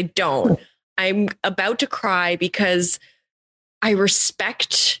 because I don't. I'm about to cry because I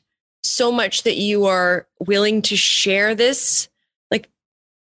respect so much that you are willing to share this. Like,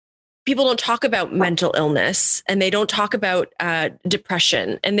 people don't talk about mental illness, and they don't talk about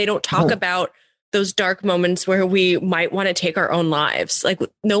depression, and they don't talk about those dark moments where we might want to take our own lives. Like,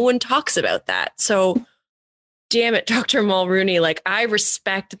 no one talks about that. So damn it, Dr. Mulrooney, like, I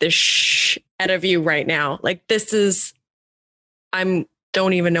respect the shit out of you right now. Like, this is, don't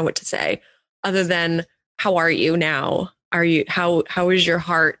even know what to say other than, how are you now? How is your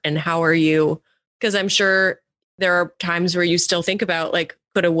heart, and how are you? Because I'm sure there are times where you still think about like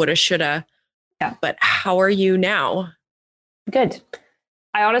coulda, woulda, shoulda. Yeah. But how are you now? Good.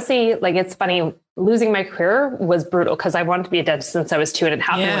 I honestly, like, it's funny, losing my career was brutal because I wanted to be a dentist since I was 2, and it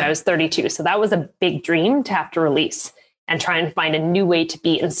happened when I was 32. So that was a big dream to have to release and try and find a new way to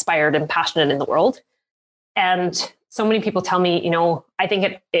be inspired and passionate in the world. And so many people tell me, I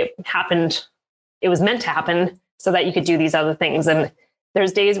think it happened, it was meant to happen so that you could do these other things. And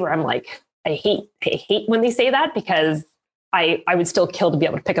there's days where I'm like, I hate when they say that, because I would still kill to be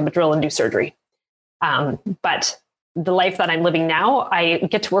able to pick up a drill and do surgery. But the life that I'm living now, I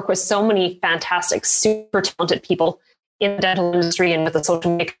get to work with so many fantastic, super talented people in the dental industry and with a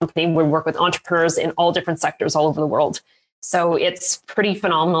social media company. We work with entrepreneurs in all different sectors all over the world. So it's pretty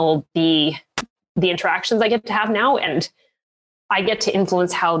phenomenal, the interactions I get to have now, and I get to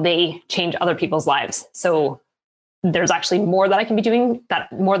influence how they change other people's lives. So there's actually more that I can be doing,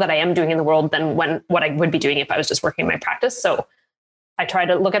 more that I am doing in the world than what I would be doing if I was just working in my practice. So I try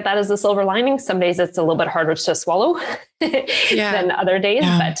to look at that as a silver lining. Some days it's a little bit harder to swallow than other days,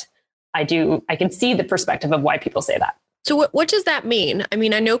 but I can see the perspective of why people say that. So what does that mean? I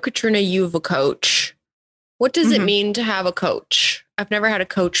mean, I know, Katrina, you have a coach. What does it mean to have a coach? I've never had a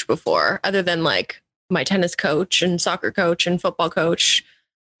coach before, other than like my tennis coach and soccer coach and football coach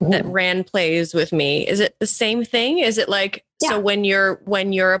that ran plays with me. Is it the same thing? Is it like, so when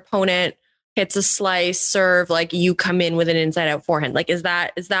your opponent hits a slice serve, like, you come in with an inside out forehand? Like, is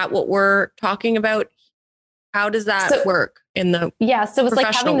that what we're talking about? How does that work in the so it's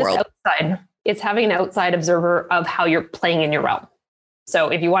like having world? It's having an outside observer of how you're playing in your realm. So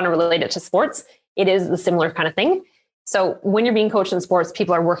if you want to relate it to sports, it is the similar kind of thing. So when you're being coached in sports,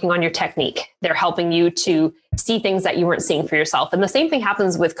 people are working on your technique. They're helping you to see things that you weren't seeing for yourself. And the same thing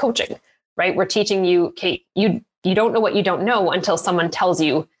happens with coaching, right? We're teaching you, okay, you don't know what you don't know until someone tells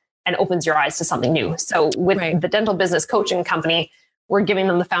you and opens your eyes to something new. So with the dental business coaching company, we're giving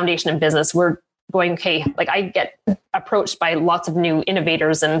them the foundation of business. We're going, okay, like I get approached by lots of new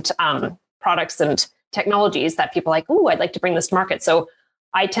innovators and products and technologies that people are like, oh, I'd like to bring this to market. So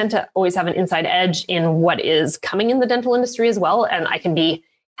I tend to always have an inside edge in what is coming in the dental industry as well. And I can be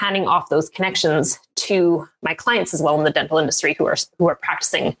handing off those connections to my clients as well in the dental industry who are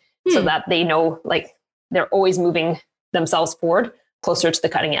practicing so that they know, like, they're always moving themselves forward closer to the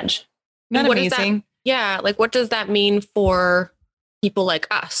cutting edge. Not amazing. Like, what does that mean for people like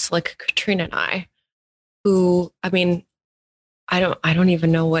us, like Katrina and I, who, I mean, I don't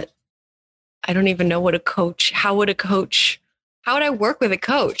even know what a coach, how would I work with a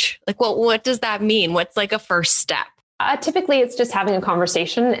coach? Like, what does that mean? What's like a first step? Typically it's just having a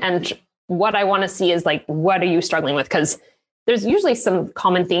conversation. And what I want to see is like, what are you struggling with? Because there's usually some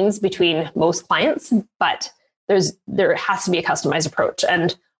common themes between most clients, but there has to be a customized approach.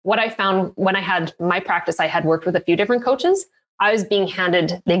 And what I found when I had my practice, I had worked with a few different coaches. I was being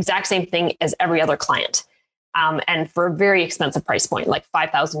handed the exact same thing as every other client. And for a very expensive price point, like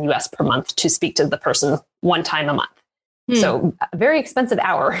 $5,000 US per month to speak to the person one time a month. So a very expensive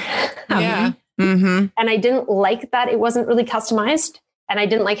hour. Yeah. And I didn't like that it wasn't really customized. And I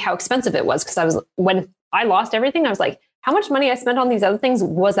didn't like how expensive it was because when I lost everything, I was like, how much money I spent on these other things,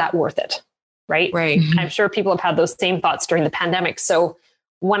 was that worth it? Right. I'm sure people have had those same thoughts during the pandemic. So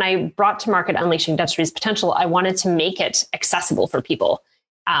when I brought to market Unleashing Dentistry's Potential, I wanted to make it accessible for people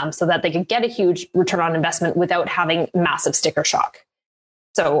so that they could get a huge return on investment without having massive sticker shock.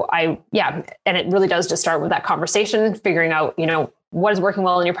 So and it really does just start with that conversation, figuring out, what is working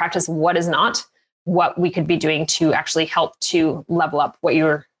well in your practice, what is not, what we could be doing to actually help to level up what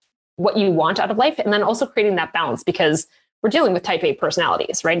you want out of life. And then also creating that balance, because we're dealing with type A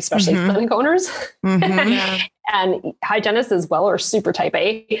personalities, right? Especially clinic owners and hygienists as well are super type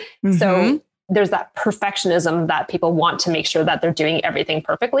A. So there's that perfectionism that people want to make sure that they're doing everything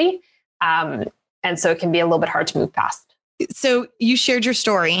perfectly. And so it can be a little bit hard to move past. So you shared your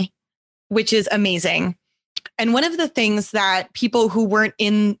story, which is amazing. And one of the things that people who weren't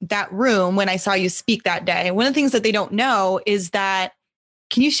in that room when I saw you speak that day, one of the things that they don't know is that,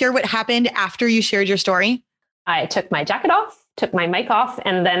 can you share what happened after you shared your story? I took my jacket off, took my mic off,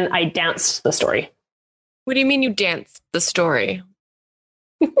 and then I danced the story. What do you mean you danced the story?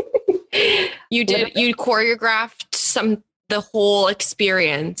 You choreographed the whole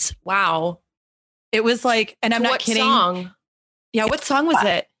experience. Wow. It was like, and I'm not kidding. What song? Yeah. What song was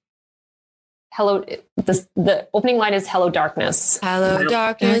it? Hello. The opening line is Hello, Darkness. Hello,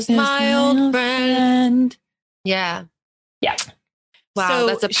 darkness, my old friend. Yeah. Yeah. Wow. So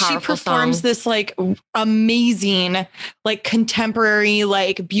that's a powerful she performs song. this like amazing, like contemporary,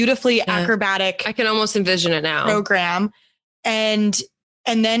 like beautifully acrobatic. I can almost envision it now. Program. And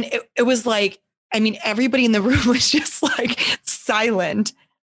then it was like, I mean, everybody in the room was just like silent,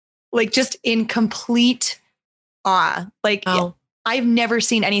 like just in complete awe. Like I've never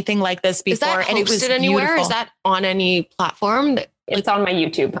seen anything like this before. Is that and it was anywhere? beautiful. Is that on any platform? It's on my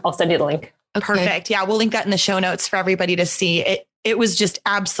YouTube. I'll send you the link. Okay. Perfect. Yeah. We'll link that in the show notes for everybody to see. It was just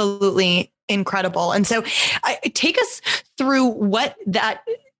absolutely incredible. And so take us through what that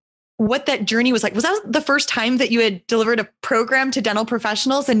journey was like. Was that the first time that you had delivered a program to dental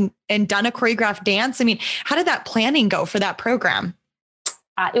professionals and done a choreographed dance? I mean, how did that planning go for that program?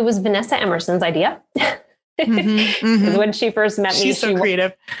 It was Vanessa Emerson's idea. When she first met me, she's so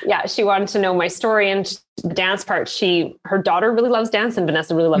creative. She wanted to know my story and the dance part. Her daughter really loves dance and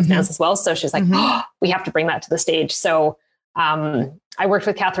Vanessa really loves dance as well. So she's like, we have to bring that to the stage. So I worked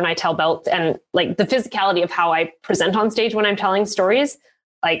with Catherine Eitel-Belt, and like the physicality of how I present on stage when I'm telling stories,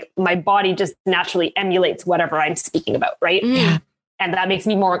 like my body just naturally emulates whatever I'm speaking about. Right. Yeah. And that makes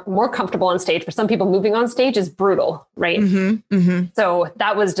me more comfortable on stage. For some people, moving on stage is brutal, right? So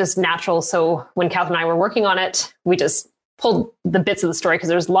that was just natural. So when Catherine and I were working on it, we just pulled the bits of the story because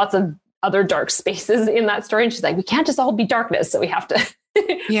there's lots of other dark spaces in that story. And she's like, we can't just all be darkness. So we have to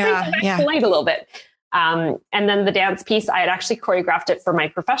light a little bit. And then the dance piece, I had actually choreographed it for my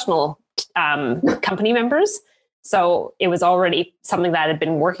professional company members. So it was already something that I had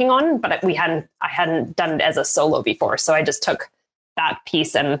been working on, but I hadn't done it as a solo before. So I just took that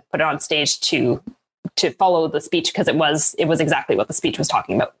piece and put it on stage to follow the speech, because it was exactly what the speech was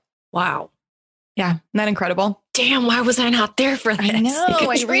talking about. Wow. Yeah. Isn't that incredible? Damn, why was I not there for this? I know.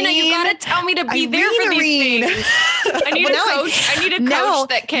 Katrina, you got to tell me to be there for these things. I need a coach. I need a coach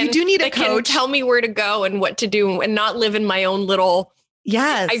that can, you do need a coach. Can tell me where to go and what to do and not live in my own little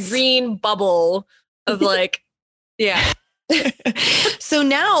Irene bubble of like, yeah. So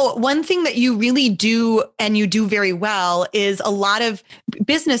now one thing that you really do and you do very well is a lot of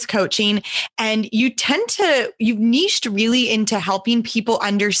business coaching, and you've niched really into helping people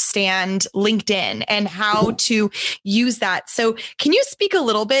understand LinkedIn and how to use that. So can you speak a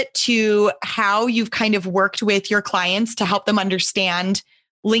little bit to how you've kind of worked with your clients to help them understand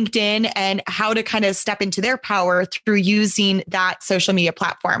LinkedIn and how to kind of step into their power through using that social media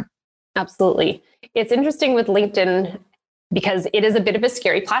platform? Absolutely. It's interesting with LinkedIn because it is a bit of a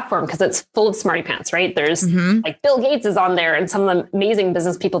scary platform because it's full of smarty pants, right? There's like Bill Gates is on there and some of the amazing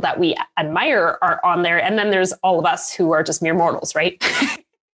business people that we admire are on there. And then there's all of us who are just mere mortals, right?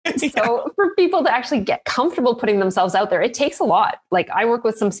 So for people to actually get comfortable putting themselves out there, it takes a lot. Like I work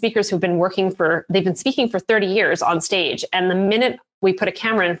with some speakers who've been they've been speaking for 30 years on stage. And the minute we put a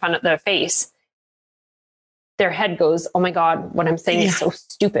camera in front of their face, their head goes, oh my God, what I'm saying is so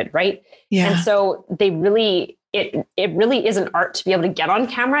stupid, right? Yeah. And so they really, it really is an art to be able to get on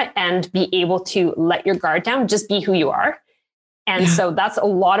camera and be able to let your guard down, just be who you are. And so that's a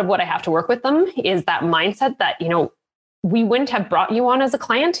lot of what I have to work with them is that mindset that, you know, we wouldn't have brought you on as a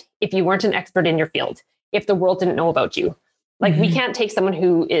client if you weren't an expert in your field, if the world didn't know about you. Like we can't take someone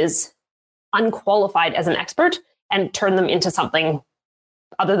who is unqualified as an expert and turn them into something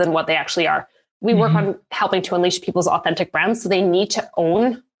other than what they actually are. We work on helping to unleash people's authentic brands. So they need to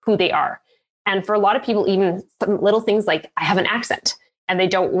own who they are. And for a lot of people, even some little things like I have an accent and they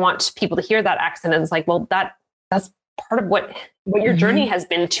don't want people to hear that accent. And it's like, well, that's part of what your journey has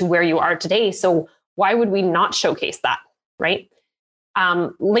been to where you are today. So why would we not showcase that? Right.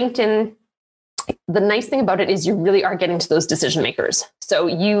 LinkedIn, the nice thing about it is you really are getting to those decision makers. So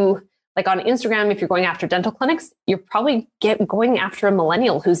you like on Instagram, if you're going after dental clinics, you're probably going after a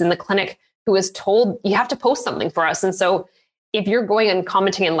millennial who's in the clinic who is told you have to post something for us. And so if you're going and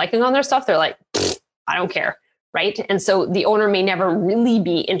commenting and liking on their stuff, they're like, I don't care. Right. And so the owner may never really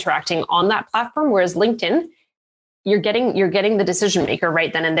be interacting on that platform. Whereas LinkedIn, you're getting the decision maker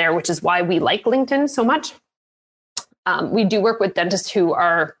right then and there, which is why we like LinkedIn so much. We do work with dentists who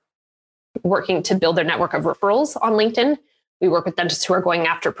are working to build their network of referrals on LinkedIn. We work with dentists who are going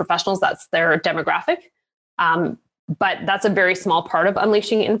after professionals. That's their demographic. But that's a very small part of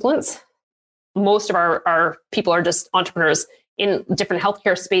unleashing influence. Most of our people are just entrepreneurs in different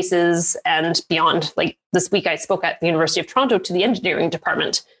healthcare spaces and beyond. Like this week, I spoke at the University of Toronto to the engineering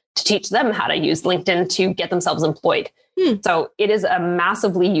department to teach them how to use LinkedIn to get themselves employed. So it is a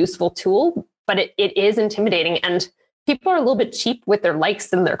massively useful tool, but it is intimidating. And people are a little bit cheap with their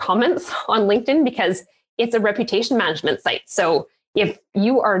likes and their comments on LinkedIn because it's a reputation management site. So if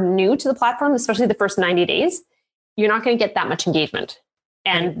you are new to the platform, especially the first 90 days, you're not going to get that much engagement.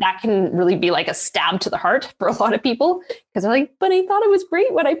 And that can really be like a stab to the heart for a lot of people because they're like, but I thought it was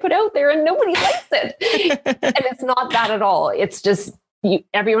great what I put out there and nobody likes it. And it's not that at all. It's just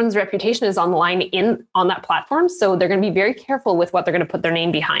everyone's reputation is on the line on that platform. So they're going to be very careful with what they're going to put their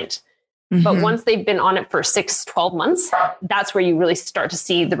name behind. But once they've been on it for 6-12 months, that's where you really start to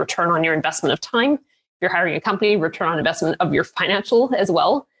see the return on your investment of time. If you're hiring a company, return on investment of your financial as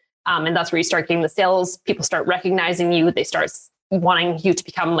well. And that's where you start getting the sales. People start recognizing you. They start wanting you to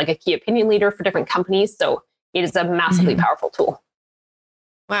become like a key opinion leader for different companies. So it is a massively powerful tool.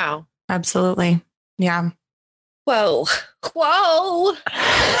 Wow. Absolutely. Yeah. Whoa.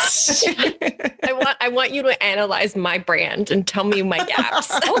 I want you to analyze my brand and tell me my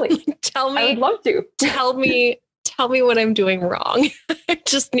gaps. Tell me. I would love to. Tell me what I'm doing wrong. I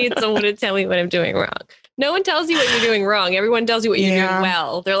just need someone to tell me what I'm doing wrong. No one tells you what you're doing wrong. Everyone tells you what you're doing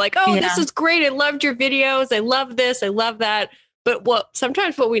well. They're like, oh, this is great. I loved your videos. I love this. I love that. But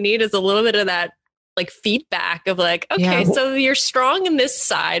sometimes what we need is a little bit of that like feedback of like, okay, so you're strong in this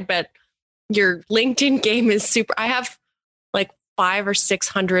side, but your LinkedIn game is super. I have like 500 or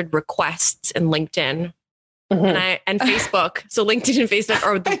 600 requests in LinkedIn and Facebook. So LinkedIn and Facebook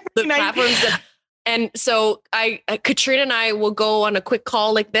are the platforms that, and so Katrina and I will go on a quick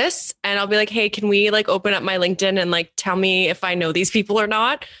call like this and I'll be like, hey, can we like open up my LinkedIn and like tell me if I know these people or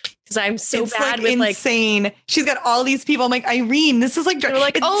not? Because I'm so bad with insane. She's got all these people. I'm like, Irene, this is like, they're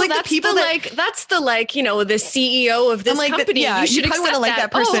like, oh, like that's the people that's the like, you know, the CEO of this company. you should probably want to like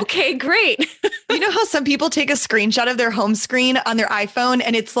that person. Oh, okay, great. You know how some people take a screenshot of their home screen on their iPhone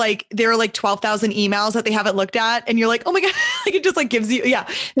and it's like, there are like 12,000 emails that they haven't looked at. And you're like, oh my God, like it just like gives you,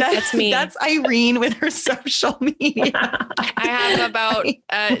 that's me. That's Irene with her social media. I have about,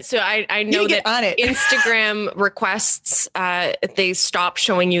 so I know that on it. Instagram requests, they stop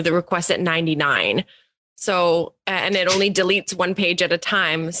showing you the request at 99. So, and it only deletes one page at a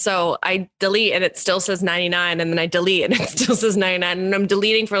time. So I delete and it still says 99, and then I delete and it still says 99, and I'm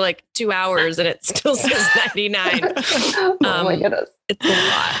deleting for like 2 hours and it still says 99. Oh my goodness. It's a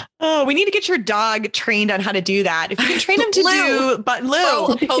lot. Oh, we need to get your dog trained on how to do that. If you can train him to do, but Lou,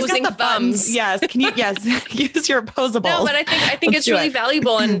 opposing thumbs. Yes. Can you, use your opposable. No, but I think it's really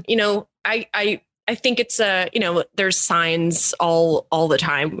valuable. And, I think it's there's signs all the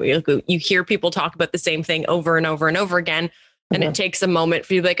time. You hear people talk about the same thing over and over and over again. And it takes a moment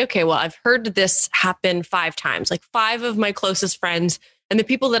for you to be like, okay, well, I've heard this happen 5 times, like 5 of my closest friends and the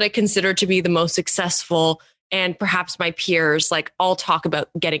people that I consider to be the most successful and perhaps my peers, like all talk about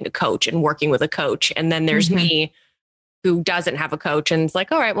getting a coach and working with a coach. And then there's me who doesn't have a coach. And it's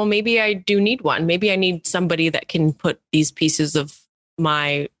like, all right, well, maybe I do need one. Maybe I need somebody that can put these pieces of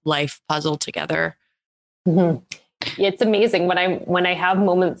my life puzzle together. It's amazing when I have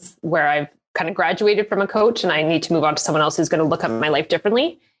moments where I've kind of graduated from a coach and I need to move on to someone else who's going to look at my life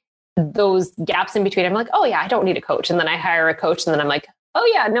differently. Those gaps in between, I'm like, oh yeah, I don't need a coach. And then I hire a coach and then I'm like, oh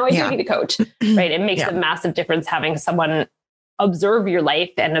yeah, no, I do need a coach. Right. It makes a massive difference having someone observe your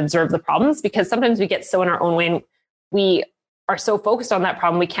life and observe the problems, because sometimes we get so in our own way and we are so focused on that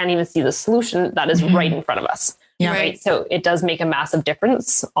problem, we can't even see the solution that is right in front of us. Yeah. Right. So it does make a massive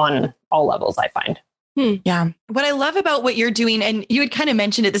difference on all levels, I find. Yeah. What I love about what you're doing, and you had kind of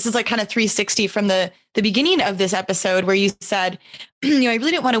mentioned it, this is like kind of 360 from the beginning of this episode where you said, I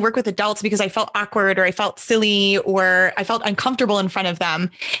really didn't want to work with adults because I felt awkward or I felt silly or I felt uncomfortable in front of them.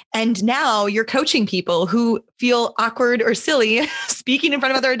 And now you're coaching people who feel awkward or silly speaking in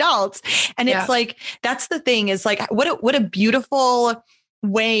front of other adults. And it's like, that's the thing is like, what a beautiful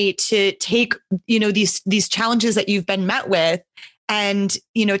way to take, these challenges that you've been met with. And,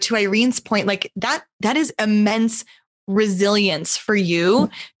 to Irene's point, like that is immense resilience for you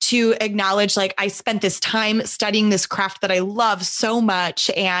to acknowledge, like, I spent this time studying this craft that I love so much.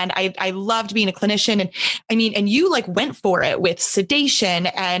 And I loved being a clinician. And you like went for it with sedation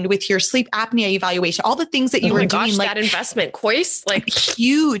and with your sleep apnea evaluation, all the things that you were doing. Like that investment, Kois, like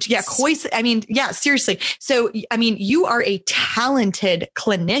huge. Yeah. Kois. Seriously. So, you are a talented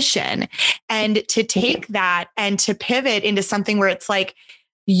clinician, and to take that and to pivot into something where it's like,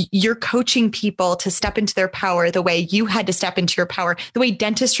 you're coaching people to step into their power the way you had to step into your power, the way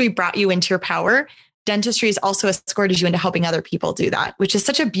dentistry brought you into your power. Dentistry has also escorted you into helping other people do that, which is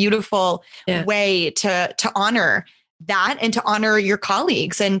such a beautiful way to honor that and to honor your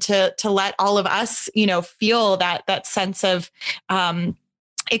colleagues and to let all of us, feel that sense of,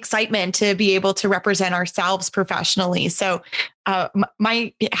 excitement to be able to represent ourselves professionally. So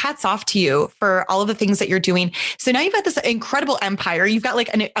my hats off to you for all of the things that you're doing. So now you've got this incredible empire. You've got like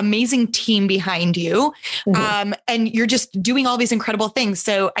an amazing team behind you, and you're just doing all these incredible things.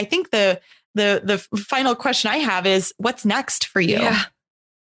 So I think the final question I have is, what's next for you? Yeah.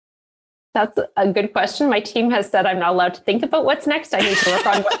 That's a good question. My team has said I'm not allowed to think about what's next. I need to work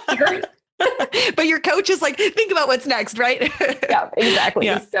on what's here. But your coach is like, think about what's next, right? Yeah, exactly.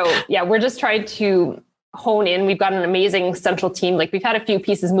 Yeah. So we're just trying to hone in. We've got an amazing central team. Like we've had a few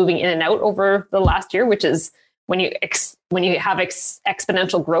pieces moving in and out over the last year, which is when you have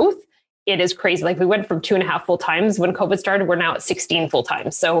exponential growth, it is crazy. Like we went from 2.5 full times when COVID started. We're now at 16 full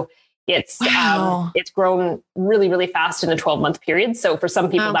times. So it's grown really, really fast in a 12-month period. So for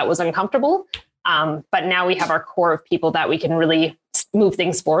some people that was uncomfortable. But now we have our core of people that we can really move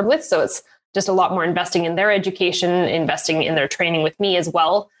things forward with. So it's just a lot more investing in their education, investing in their training with me as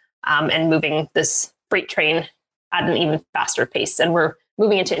well, and moving this freight train at an even faster pace. And we're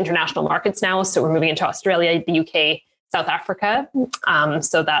moving into international markets now. So we're moving into Australia, the UK, South Africa,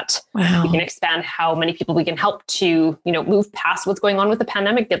 so that we can expand how many people we can help to, move past what's going on with the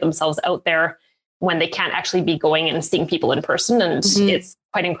pandemic, get themselves out there when they can't actually be going and seeing people in person. And it's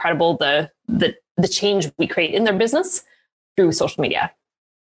quite incredible the change we create in their business through social media.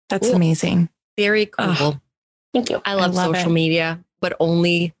 That's amazing. Very cool. Thank you. I love social media, but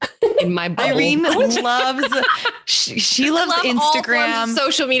only in my bubble. Irene loves, she loves Instagram.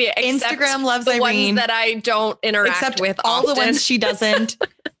 Social media. Instagram loves the Irene. Ones that I don't interact with all the ones she doesn't.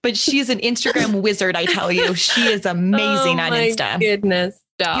 But she's an Instagram wizard, I tell you. She is amazing on Insta. Goodness.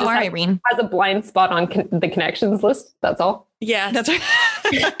 You are, Irene. Has a blind spot on the connections list. That's all. Yeah, that's right.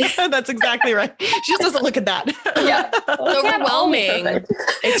 That's exactly right. She just doesn't look at that. Yeah. It's overwhelming.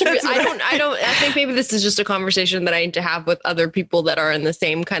 I think maybe this is just a conversation that I need to have with other people that are in the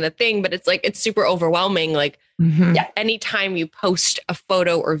same kind of thing, but it's like, it's super overwhelming. Like anytime you post a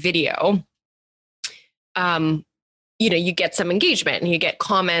photo or video, you get some engagement and you get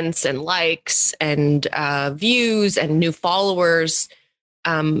comments and likes and views and new followers.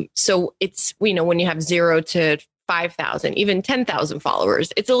 So it's, when you have 0 to 5,000, even 10,000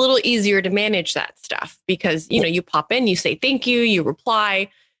 followers, it's a little easier to manage that stuff because, you pop in, you say, thank you, you reply,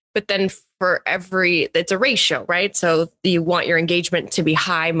 but then it's a ratio, right? So you want your engagement to be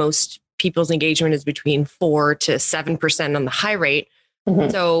high. Most people's engagement is between 4 to 7% on the high rate. Mm-hmm.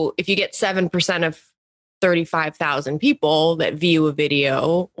 So if you get 7% of 35,000 people that view a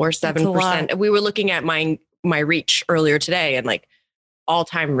video, or 7%, we were looking at my reach earlier today, and like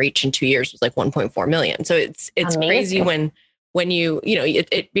all-time reach in 2 years was like 1.4 million. So it's crazy when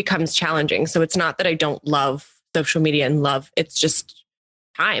it becomes challenging. So it's not that I don't love social media it's just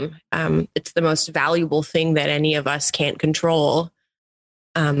time. It's the most valuable thing that any of us can't control.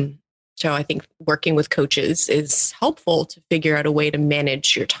 So I think working with coaches is helpful to figure out a way to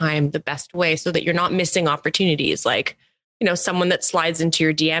manage your time the best way so that you're not missing opportunities. Like, someone that slides into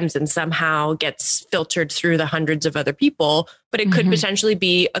your DMs and somehow gets filtered through the hundreds of other people, but it could potentially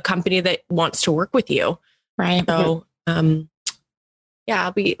be a company that wants to work with you. Right. So,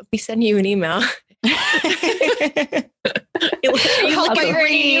 I'll be sending you an email. Help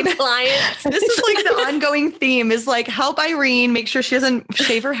Irene. Clients. This is like the ongoing theme is like, help Irene, make sure she doesn't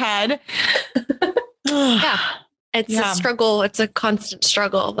shave her head. Yeah. It's a struggle. It's a constant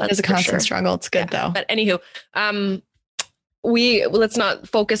struggle. It's a constant struggle. It's good though. But anywho, let's not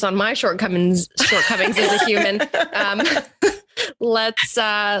focus on my shortcomings as a human.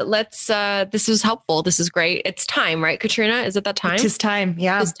 This is helpful. This is great. It's time, right, Katrina? Is it that time? It's time.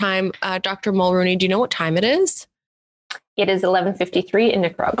 Yeah. It's time. Dr. Mulrooney, do you know what time it is? It is 11:53 in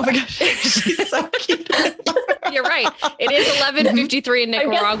Nicaragua. Oh my gosh. She's so cute. You're right. It is 11:53 in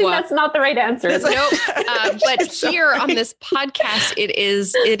Nicaragua. I'm guessing that's not the right answer. Nope. But here on this podcast, it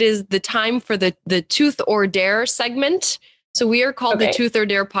is the time for the Tooth or Dare segment. So we are called the Tooth or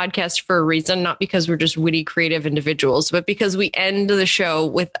Dare podcast for a reason, not because we're just witty, creative individuals, but because we end the show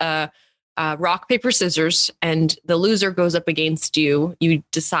with a rock, paper, scissors, and the loser goes up against you. You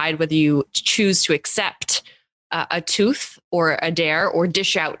decide whether you choose to accept a tooth or a dare, or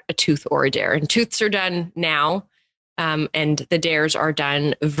dish out a tooth or a dare. And tooths are done now, and the dares are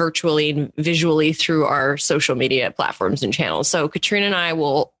done virtually and visually through our social media platforms and channels. So Katrina and I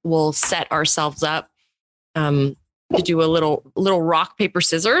will set ourselves up to do a little rock, paper,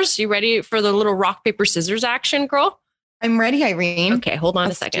 scissors. You ready for the little rock, paper, scissors action, girl? I'm ready, Irene. Okay, hold on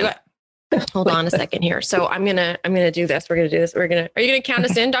a second. Hold on a second here. So I'm gonna do this. We're gonna do this. Are you gonna count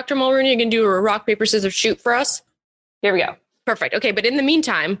us in, Dr. Mulrooney? You're gonna do a rock, paper, scissors shoot for us? Here we go. Perfect. Okay, but in the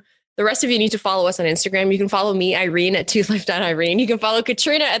meantime, the rest of you need to follow us on Instagram. You can follow me, Irene, at toothlife.irene. You can follow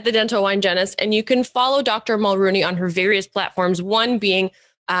Katrina at the Dental Wine Genist, and you can follow Dr. Mulrooney on her various platforms. One being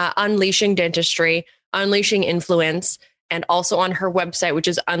Unleashing Dentistry, Unleashing Influence, and also on her website, which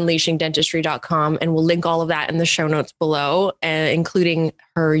is unleashingdentistry.com. And we'll link all of that in the show notes below, including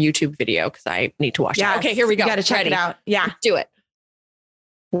her YouTube video, because I need to watch it. Okay, here we go. You got to check it out. Yeah. Let's do it.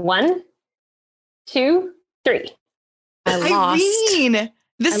 1, 2, 3. I lost. Irene,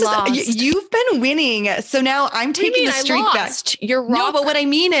 you've been winning. So now I'm taking the streak back. You're wrong. No, but what I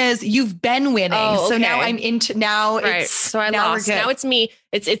mean is you've been winning. Oh, okay. So now I'm into right. So I lost. Now it's me.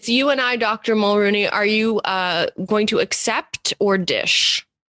 It's you and I, Dr. Mulrooney. Are you going to accept or dish?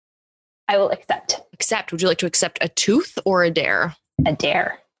 I will accept. Accept. Would you like to accept a tooth or a dare? A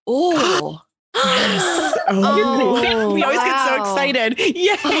dare. Oh. Yes. We always get so excited.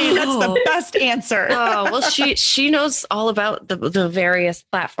 Yay, that's the best answer. Well, she knows all about the various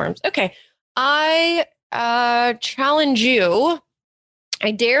platforms. Okay. I challenge you.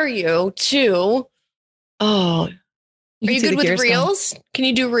 I dare you to are you good with reels? Can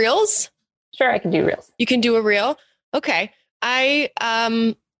you do reels? Sure, I can do reels. You can do a reel? Okay. I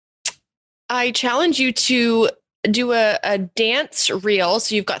challenge you to do a dance reel.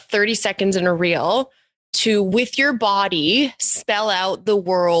 So you've got 30 seconds in a reel to, with your body, spell out the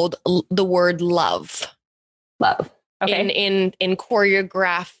word love. Love. Okay. In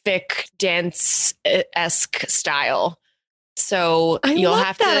choreographic dance-esque style. So you'll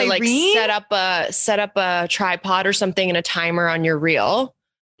have to like set up a tripod or something and a timer on your reel.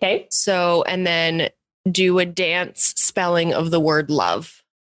 Okay. So, and then do a dance spelling of the word love.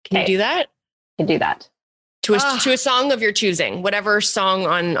 Can you do that? I can do that. To a song of your choosing, whatever song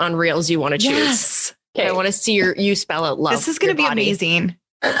on reels you want to choose. Yes. Okay. I want to see you spell out love. This is going to be amazing.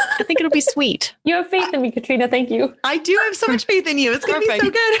 I think it'll be sweet. You have faith in me, Katrina. Thank you. I do have so much faith in you. It's going to be so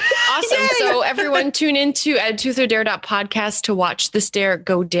good. Awesome. Yay. So everyone tune into TruthOrDare.podcast to watch this dare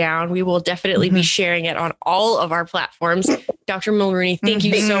go down. We will definitely be sharing it on all of our platforms. Dr. Mulrooney, thank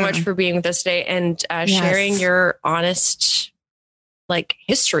you so much for being with us today and sharing your honest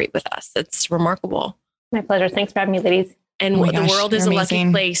history with us. It's remarkable. My pleasure. Thanks for having me, ladies. And the world is a lucky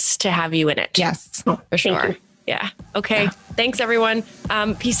place to have you in it. Yes. For sure. Yeah. Okay. Yeah. Thanks, everyone.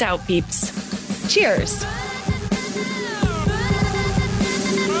 Peace out, peeps. Cheers.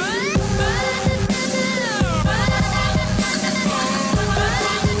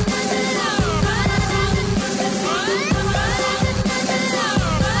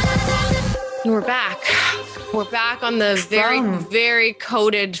 And we're back. We're back on the very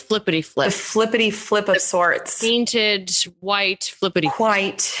coded flippity flip. The flippity flip of sorts. Painted white flippity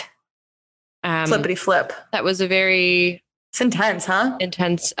white. Flippity flip. That was a very... It's intense, huh?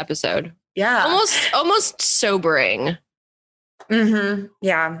 Intense episode. Yeah. Almost sobering. Mm-hmm.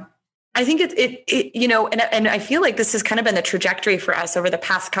 Yeah. I think it and I feel like this has kind of been the trajectory for us over the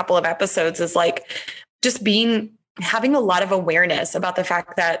past couple of episodes is just having a lot of awareness about the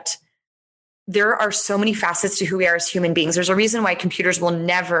fact that there are so many facets to who we are as human beings. There's a reason why computers will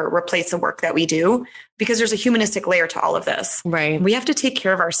never replace the work that we do, because there's a humanistic layer to all of this. Right. We have to take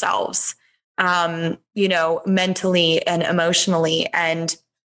care of ourselves. Mentally and emotionally, and,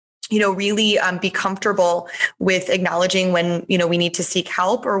 really be comfortable with acknowledging when, we need to seek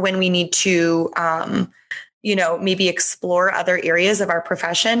help or when we need to, maybe explore other areas of our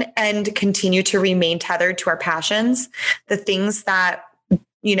profession and continue to remain tethered to our passions, the things that,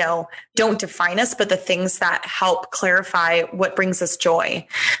 don't define us, but the things that help clarify what brings us joy,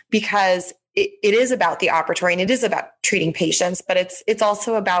 because it is about the operatory and it is about treating patients, but it's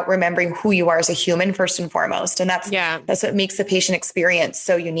also about remembering who you are as a human first and foremost. And that's what makes the patient experience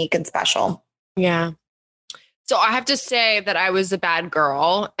so unique and special. Yeah. So I have to say that I was a bad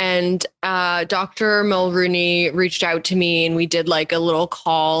girl, and Dr. Mulrooney reached out to me and we did a little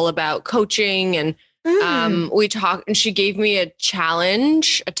call about coaching, and we talked, and she gave me a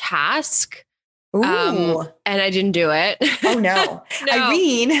challenge, a task. Ooh. And I didn't do it. Oh no.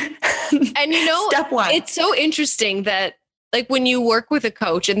 Irene. And step one. It's so interesting that when you work with a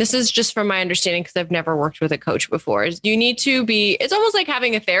coach, and this is just from my understanding, because I've never worked with a coach before, is you need to it's almost like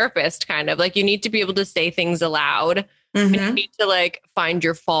having a therapist, kind of you need to be able to say things aloud. Mm-hmm. And you need to find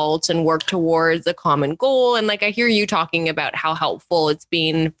your faults and work towards a common goal. And I hear you talking about how helpful it's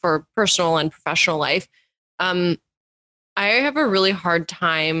been for personal and professional life. I have a really hard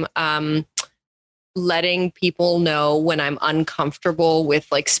time, letting people know when I'm uncomfortable with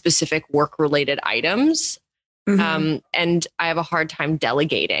specific work related items. Mm-hmm. And I have a hard time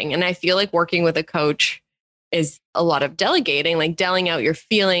delegating. And I feel like working with a coach is a lot of delegating, deling out your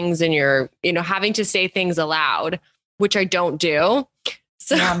feelings and your, having to say things aloud, which I don't do.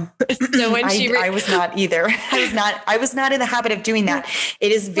 So, so when I was not either. I was not in the habit of doing that.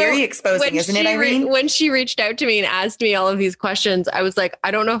 It is very exposing, isn't it, Irene? When she reached out to me and asked me all of these questions, I was like,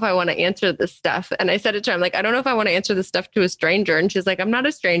 I don't know if I want to answer this stuff. And I said it to her, I'm I don't know if I want to answer this stuff to a stranger. And she's like, I'm not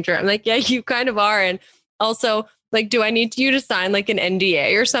a stranger. I'm like, yeah, you kind of are. And also, do I need you to sign an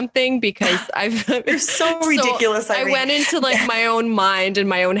NDA or something? Because you're so ridiculous. I went into my own mind and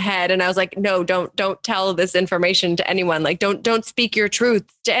my own head, and I was like, no, don't tell this information to anyone. Don't speak your truth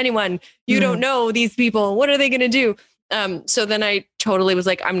to anyone. You don't know these people. What are they going to do? So then I totally was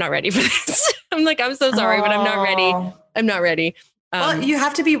like, I'm not ready for this. I'm I'm so sorry, but I'm not ready. I'm not ready. Well, you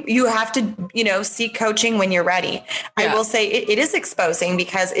have to, seek coaching when you're ready. Yeah. I will say it is exposing,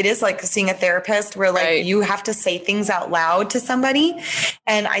 because it is seeing a therapist where you have to say things out loud to somebody.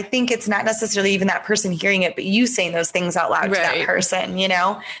 And I think it's not necessarily even that person hearing it, but you saying those things out loud to that person,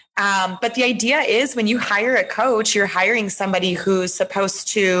 but the idea is when you hire a coach, you're hiring somebody who's supposed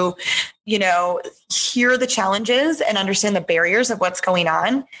to, hear the challenges and understand the barriers of what's going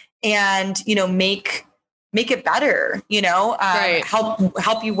on and, make it better,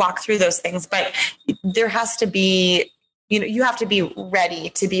 help you walk through those things. But there has to be, you have to be ready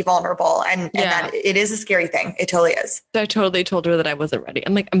to be vulnerable. And that it is a scary thing. It totally is. I totally told her that I wasn't ready.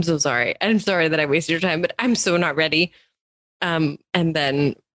 I'm I'm so sorry. I'm sorry that I wasted your time, but I'm so not ready. And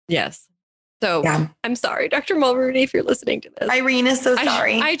then, yes. So I'm sorry, Dr. Mulrooney, if you're listening to this. Irene is so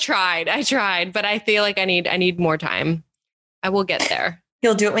sorry. I tried, but I feel like I need more time. I will get there.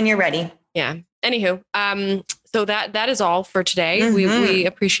 You'll do it when you're ready. Yeah. Anywho, so that is all for today. Mm-hmm. We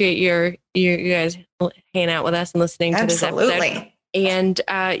appreciate you guys hanging out with us and listening to this episode. And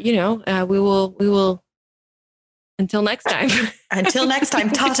we will Until next time. Until next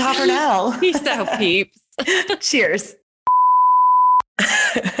time. Ta-ta for now. Peace out, peeps. Cheers.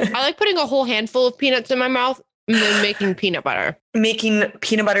 I like putting a whole handful of peanuts in my mouth and then making peanut butter. Making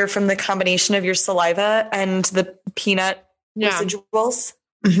peanut butter from the combination of your saliva and the peanut residuals.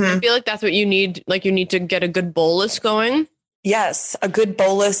 Mm-hmm. I feel like that's what you need. Like you need to get a good bolus going. Yes. A good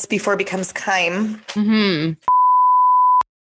bolus before it becomes chyme. Mm-hmm.